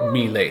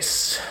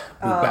Miles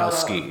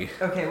Bubowski.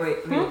 Okay, wait.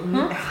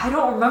 I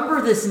don't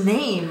remember this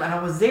name, and I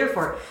was there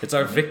for it. It's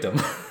our victim,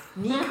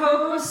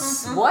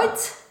 Nikos.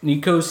 What?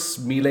 Nikos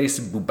Miles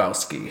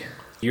Bubowski.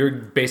 You're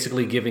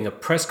basically giving a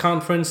press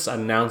conference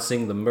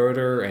announcing the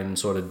murder and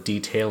sort of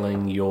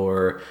detailing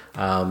your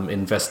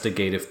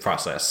investigative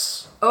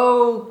process.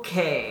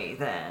 Okay,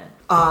 then.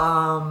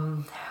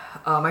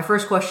 My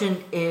first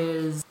question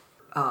is,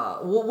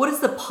 what is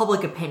the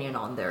public opinion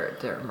on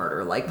their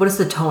murder? Like, what is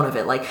the tone of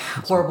it? Like,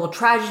 horrible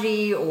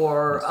tragedy,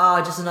 or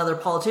just another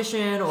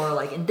politician, or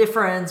like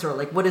indifference, or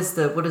like what is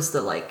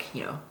the like,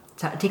 you know,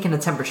 taking the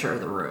temperature of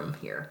the room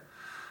here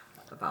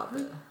about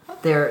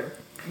their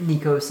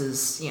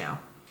Nikos's, you know,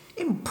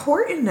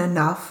 Important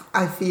enough,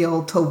 I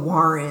feel, to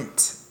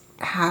warrant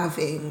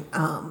having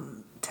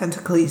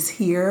Tentacles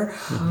here,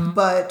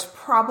 but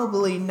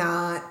probably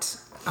not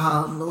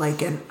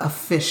like an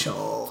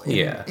official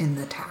in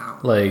the town.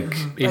 Like,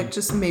 Like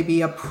just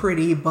maybe a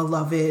pretty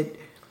beloved,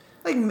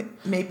 like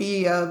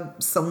maybe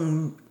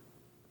some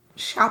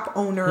shop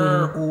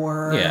owner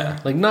or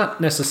like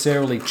not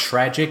necessarily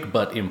tragic,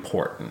 but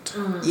important.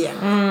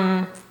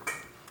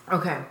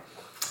 okay.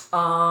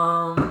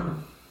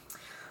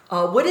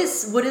 What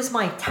is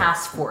my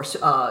task force?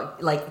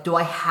 Like, do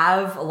I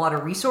have a lot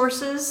of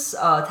resources,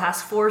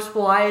 task force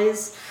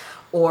wise,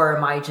 or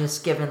am I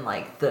just given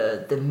like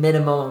the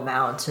minimum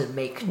amount to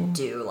make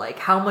do? Like,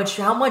 how much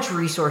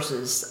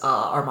resources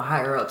are my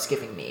higher ups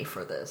giving me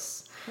for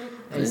this?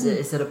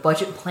 Is it a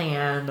budget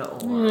plan,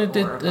 or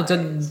It's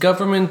a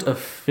government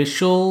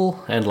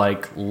official and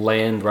like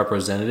land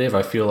representative.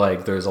 I feel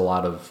like there's a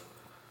lot of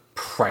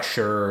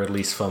pressure, at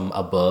least from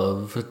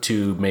above,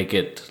 to make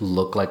it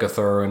look like a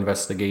thorough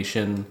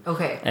investigation.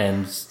 Okay.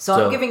 And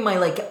so I'm giving my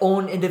like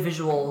own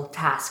individual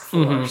task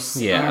force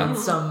and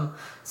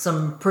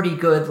some pretty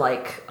good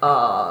like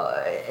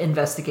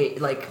investigate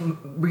like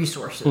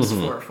resources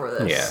for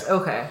this. Yeah.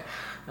 Okay.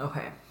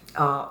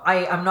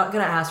 I'm not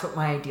gonna ask what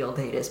my ideal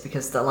date is,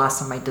 because the last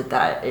time I did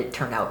that, it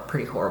turned out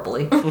pretty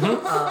horribly. the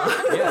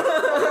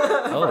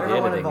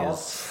editing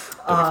is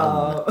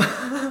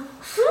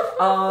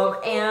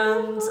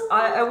And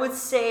I would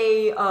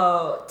say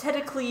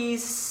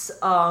Tentacles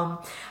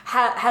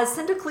has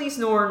Tentacles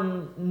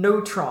Neutron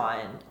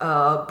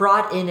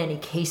brought in any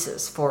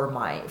cases for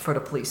the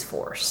police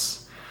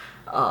force?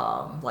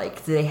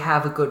 Like, do they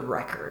have a good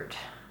record?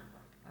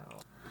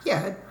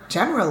 Yeah,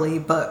 generally,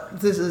 but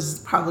this is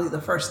probably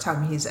the first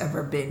time he's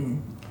ever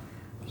been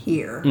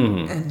here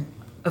and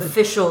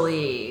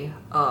Officially,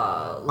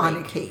 on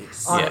a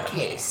case. On a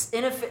case.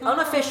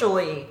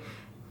 Unofficially,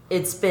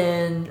 it's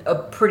been a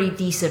pretty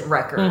decent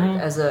record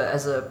as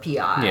a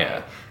PI.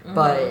 Yeah.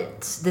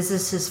 But this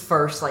is his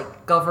first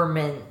like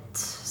government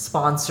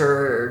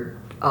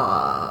sponsored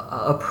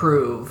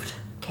approved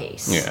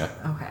case. Yeah.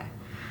 Okay.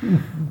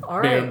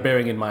 All right.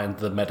 bearing in mind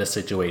the meta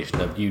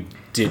situation of you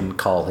didn't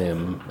call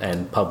him,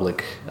 and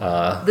public.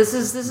 This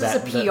is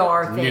a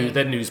PR thing.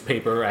 The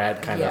newspaper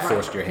ad kind of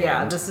forced your hand.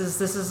 Yeah, this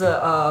is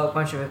a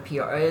bunch of a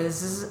PR.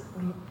 This is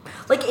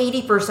like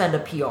 80%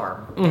 of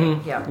PR.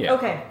 Yeah.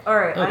 Okay. All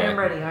right. Okay.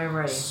 I am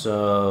ready.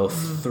 So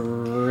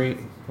 3.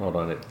 Hold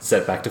on, it's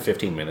set back to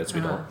 15 minutes.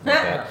 We don't want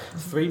that.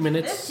 3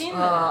 minutes. 15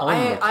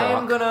 minutes. I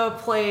am gonna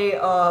play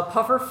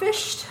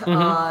pufferfish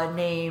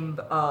named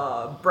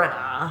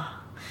Brenna,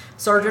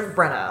 Sergeant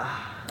Brenna.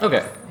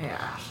 Okay.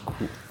 Yeah.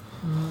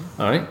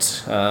 All right.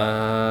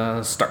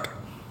 Start.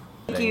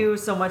 Thank you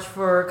so much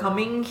for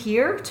coming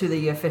here to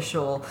the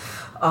official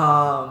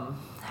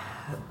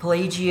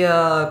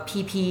Pelagia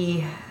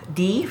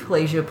PPD,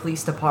 Pelagia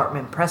Police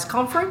Department press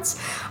conference.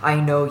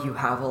 I know you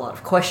have a lot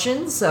of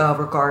questions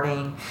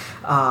regarding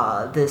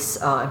this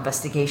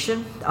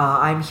investigation.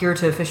 I'm here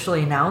to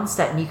officially announce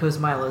that Nikos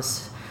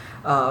Milos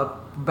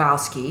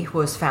Bowski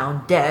was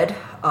found dead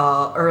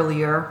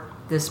earlier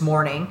this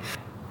morning.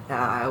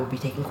 I will be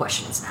taking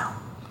questions now.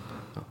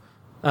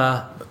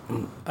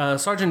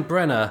 Sergeant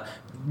Brenna,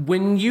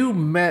 when you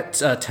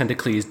met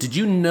Tentacles, did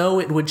you know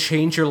it would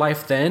change your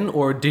life then,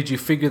 or did you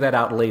figure that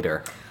out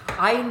later?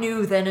 I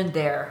knew then and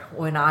there,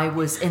 when I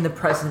was in the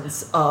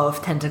presence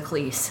of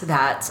Tentacles,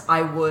 that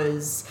I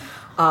was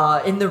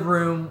in the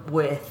room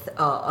with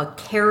a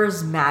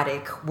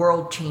charismatic,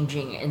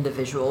 world-changing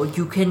individual.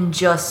 You can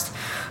just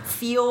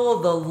feel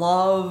the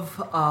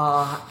love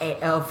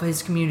of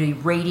his community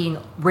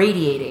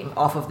radiating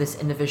off of this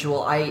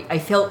individual. I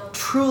felt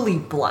truly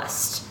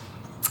blessed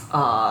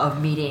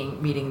of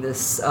meeting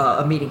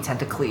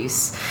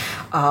Tentacles,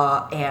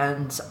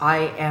 and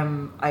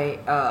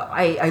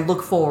I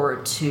look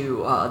forward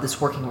to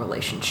this working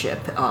relationship.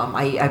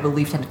 I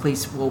believe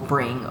Tentacles will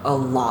bring a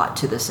lot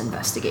to this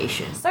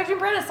investigation. Sergeant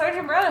Brenna.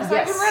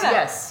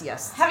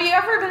 Yes. Have you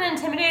ever been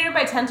intimidated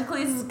by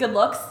Tentacles' good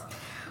looks?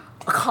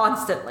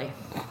 Constantly.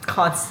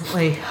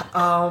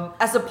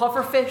 As a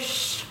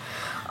pufferfish,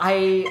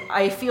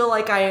 I feel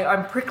like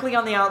I'm prickly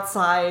on the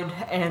outside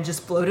and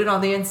just bloated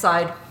on the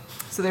inside.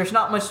 So there's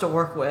not much to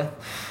work with.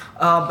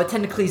 But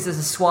Tentacles is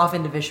a suave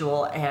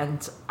individual,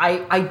 and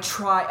I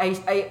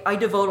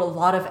devote a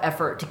lot of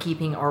effort to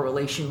keeping our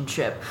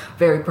relationship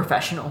very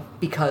professional,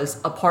 because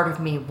a part of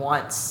me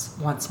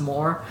wants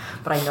more,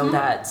 but I know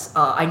that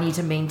I need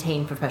to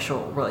maintain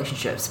professional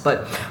relationships.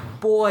 But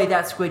boy,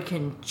 that squid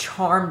can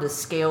charm the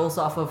scales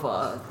off of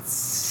a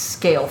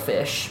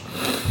scalefish.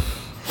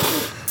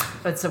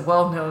 It's a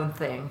well-known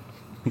thing.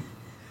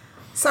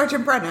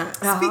 Sergeant Brenna,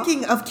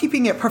 speaking of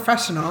keeping it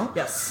professional,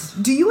 Yes.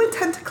 do you and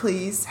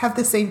Tentacles have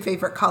the same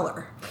favorite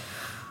color?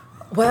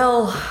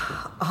 Well,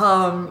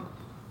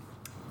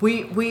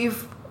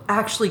 We've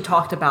actually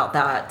talked about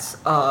that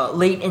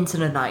late into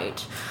the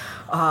night.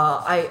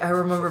 I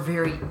remember a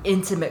very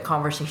intimate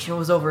conversation. It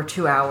was over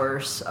 2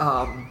 hours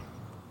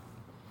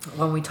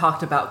when we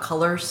talked about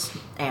colors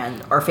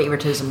and our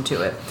favoritism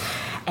to it.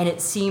 And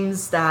it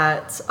seems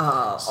that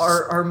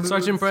our moods...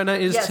 Sergeant Brenna,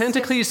 is Yes,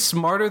 Tentacles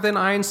smarter than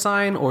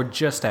Einstein or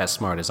just as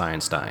smart as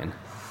Einstein?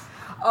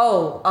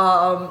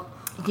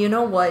 You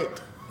know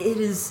what?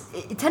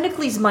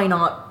 Tentacles might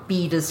not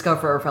be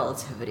discoverer of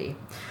relativity,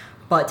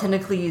 but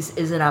Tentacles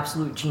is an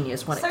absolute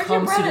genius when it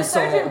comes to the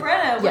soul. Sergeant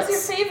Brenna, what's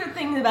Yes. your favorite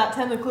thing about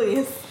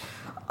Tentacles?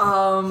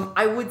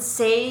 I would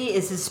say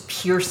is his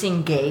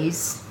piercing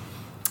gaze.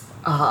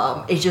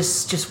 It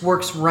just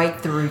works right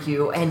through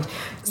you, and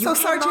you So,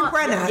 Sergeant cannot-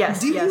 Brenna, yes,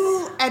 do yes.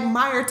 you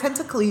admire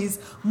Tentacles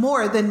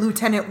more than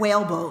Lieutenant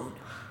Whalebone?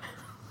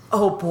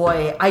 Oh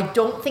boy, I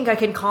don't think I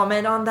can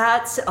comment on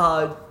that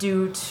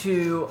due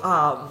to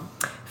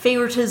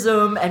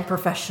favoritism and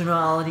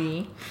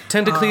professionality.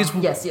 Tentacles...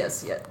 Yes.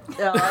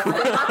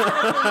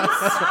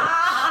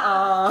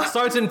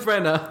 Sergeant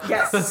Brenna.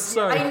 Yes,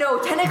 Sorry. I know.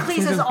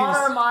 Tentacles is on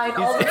our mind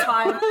all the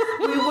time.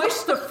 We wish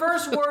the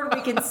first word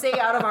we can say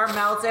out of our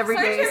mouths every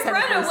day is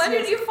Sergeant Brenna, Tentacles. when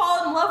did you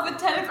fall in love with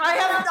Tentacles?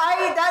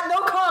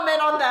 No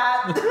comment on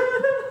that.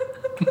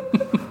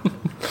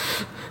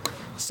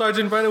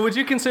 Sergeant Brenna, would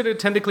you consider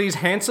Tentacles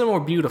handsome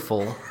or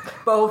beautiful?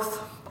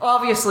 Both.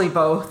 Obviously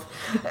both.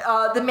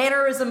 The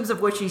mannerisms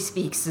of which he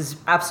speaks is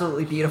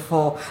absolutely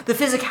beautiful. The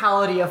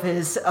physicality of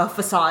his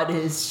facade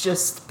is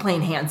just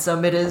plain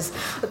handsome. It is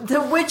to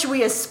which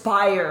we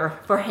aspire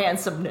for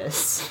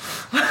handsomeness.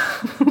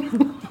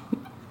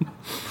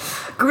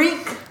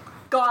 Greek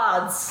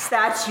gods'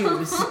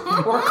 statues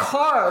were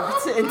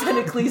carved in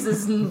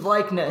Tentacles'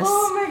 likeness.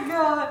 Oh my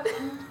god.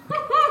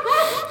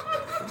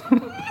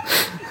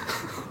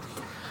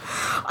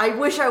 I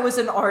wish I was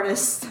an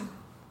artist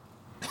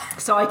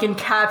so I can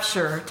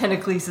capture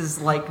Tentacles'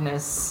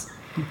 likeness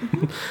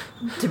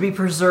to be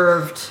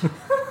preserved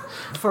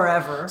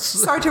forever.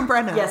 Sergeant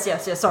Brenna.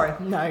 Yes, sorry.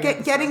 No,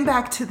 Getting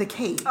back to the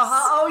case.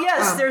 Oh,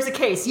 yes, there's a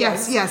case.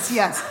 Yes.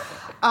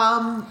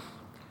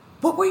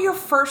 What were your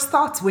first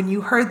thoughts when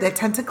you heard that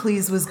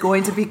Tentacles was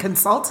going to be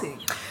consulting?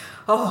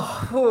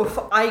 Oof,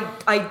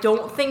 I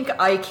don't think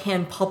I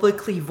can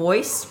publicly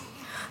voice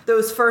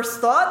those first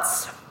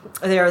thoughts.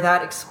 They are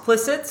that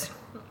explicit.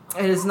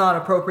 It is not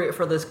appropriate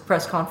for this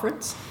press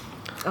conference.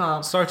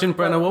 Sergeant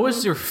Brenna, what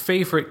was your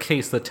favorite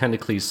case that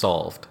Tentacles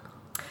solved?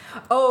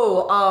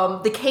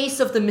 The case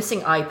of the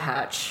missing eye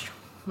patch.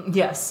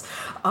 Yes.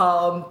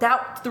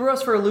 That threw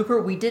us for a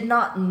looper. We did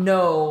not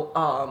know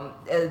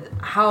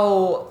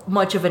how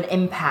much of an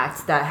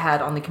impact that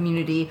had on the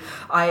community.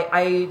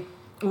 I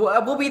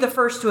will be the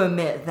first to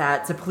admit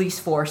that the police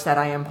force that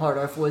I am part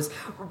of was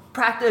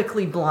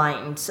practically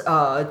blind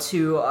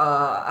to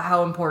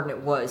how important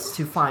it was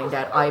to find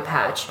that eye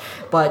patch.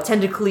 But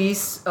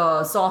Tentacles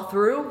saw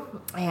through,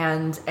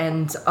 and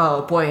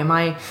oh boy, am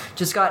I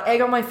just got egg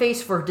on my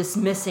face for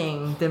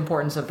dismissing the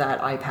importance of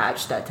that eye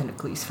patch that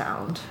Tentacles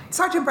found.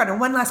 Sergeant Brenna,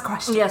 one last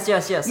question. Yes.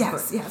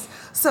 Yes.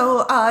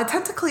 So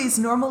Tentacles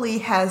normally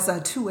has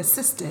 2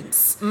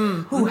 assistants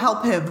who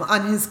help him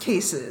on his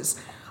cases.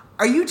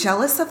 Are you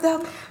jealous of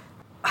them?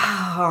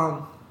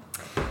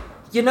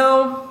 You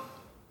know,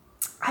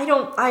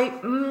 Sergeant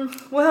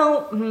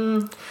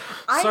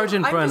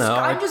Brenna,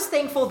 I'm just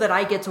thankful that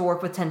I get to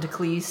work with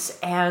Tentacles,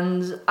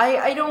 and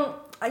I don't.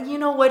 You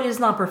know what? It is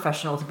not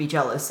professional to be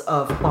jealous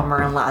of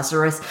Bummer and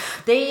Lazarus.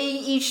 They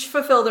each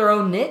fulfill their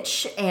own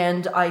niche,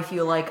 and I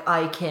feel like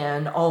I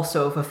can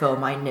also fulfill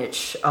my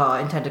niche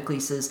in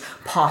Tentacles'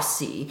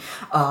 posse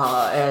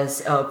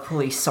as a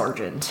police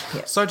sergeant.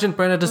 Yes. Sergeant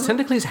Brenna, does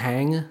Tentacles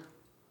hang?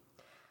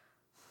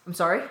 I'm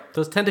sorry?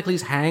 Does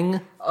Tentacles hang?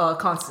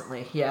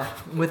 Constantly, yeah,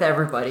 with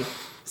everybody.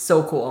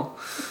 So cool.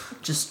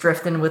 Just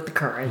drifting with the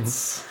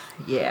currents.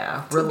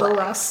 Yeah, the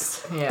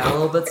relaxed. Yeah, a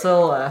little bit to the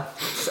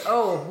left.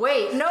 Oh,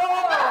 wait, no!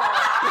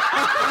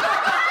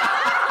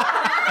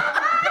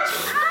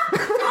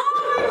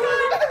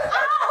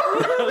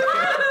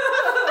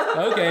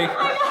 Okay.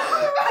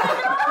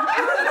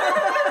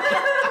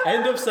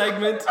 End of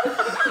segment.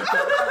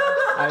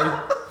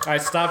 I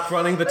stopped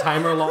running the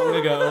timer long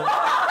ago.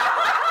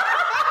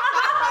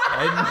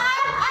 And,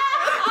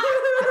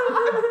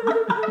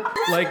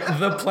 like,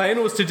 the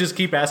plan was to just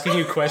keep asking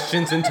you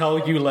questions until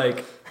you,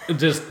 like,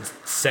 just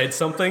said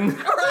something.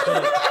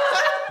 But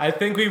I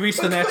think we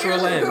reached the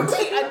natural end.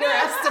 We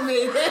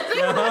underestimated.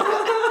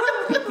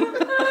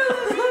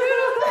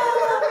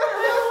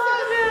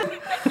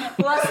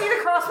 Last thing that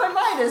crossed my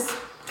mind is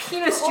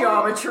penis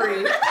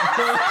geometry. Sorry.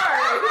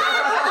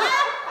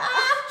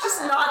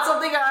 Just not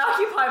something I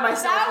occupy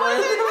myself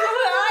with.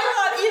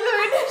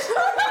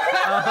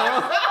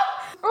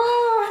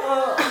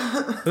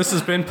 This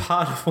has been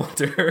Pot of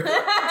Wonder.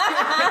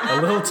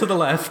 A little to the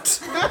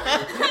left.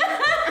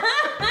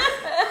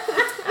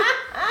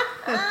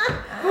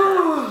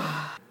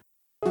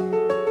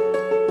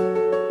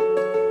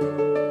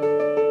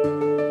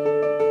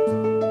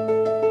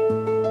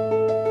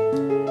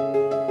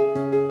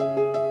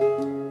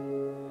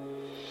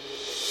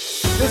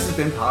 This has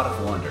been Pot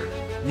of Wonder.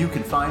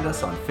 can find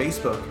us on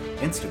Facebook,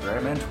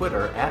 Instagram, and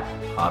Twitter at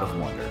Pot of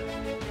Wonder.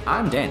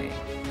 I'm Danny.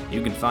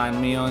 You can find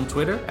me on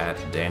Twitter at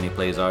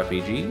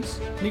DannyPlaysRPGs,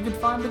 and you can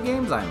find the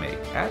games I make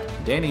at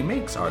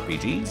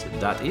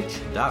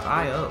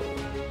DannyMakesRPGs.itch.io.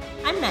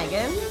 I'm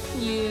Megan.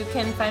 You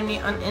can find me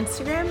on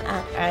Instagram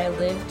at I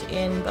Lived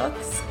in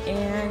Books,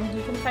 and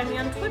you can find me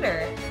on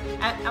Twitter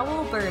at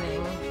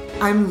OwlBurning.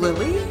 I'm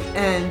Lily,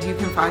 and you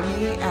can find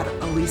me at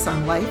Elise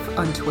on Life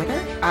on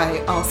Twitter.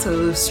 I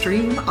also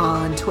stream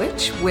on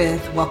Twitch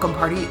with Welcome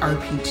Party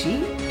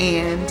RPG,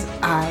 and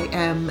I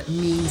am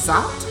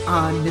Mizat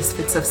on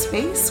Misfits of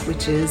Space,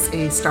 which is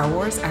a Star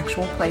Wars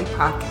actual play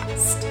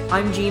podcast.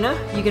 I'm Gina.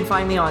 You can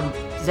find me on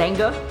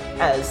Zanga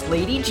as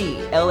Lady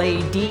G,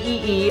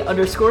 LADEE_G.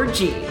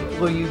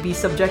 Will you be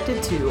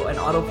subjected to an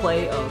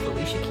autoplay of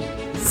Alicia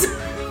Keys?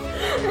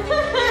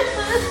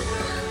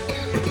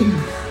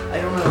 I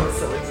don't know if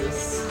still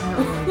exists. I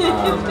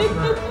don't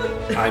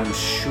remember. I'm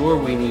sure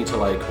we need to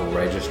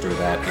register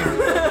that.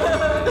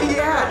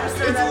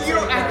 You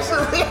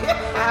actually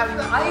have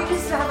I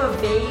just have a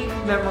vague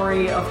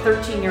memory of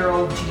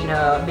 13-year-old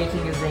Gina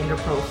making a Zanga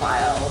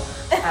profile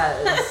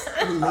as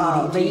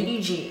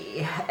Lady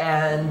G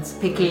and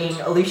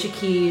picking Alicia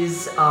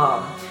Keys'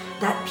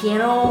 that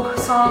piano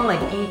song,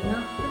 Ain't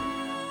No.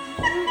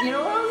 You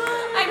know what I'm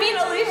saying? I mean,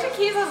 Alicia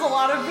Keys has a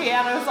lot of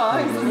piano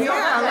songs.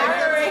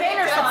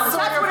 Banner songs.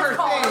 That's what it's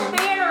called.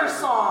 Banner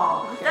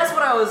song. That's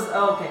what I was.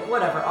 Okay,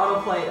 whatever.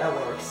 Autoplay, that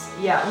works.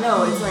 Yeah,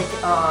 no, it's nothing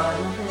if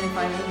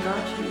I ain't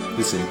got you.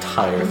 This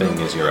entire thing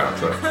is your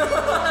outro.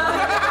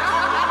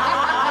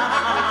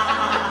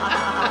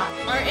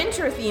 Our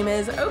intro theme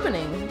is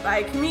Opening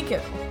by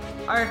Kamiko.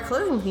 Our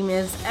closing theme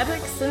is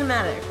Epic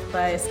Cinematic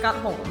by Scott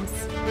Holmes.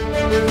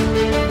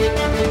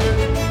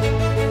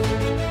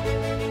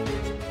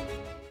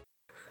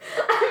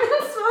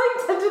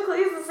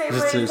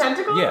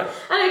 Tentacles? Yeah.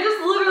 And I just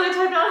literally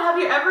typed out, have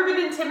you ever been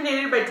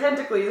intimidated by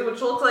tentacles?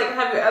 Which looks like,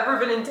 have you ever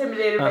been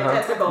intimidated by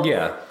tentacles? Yeah.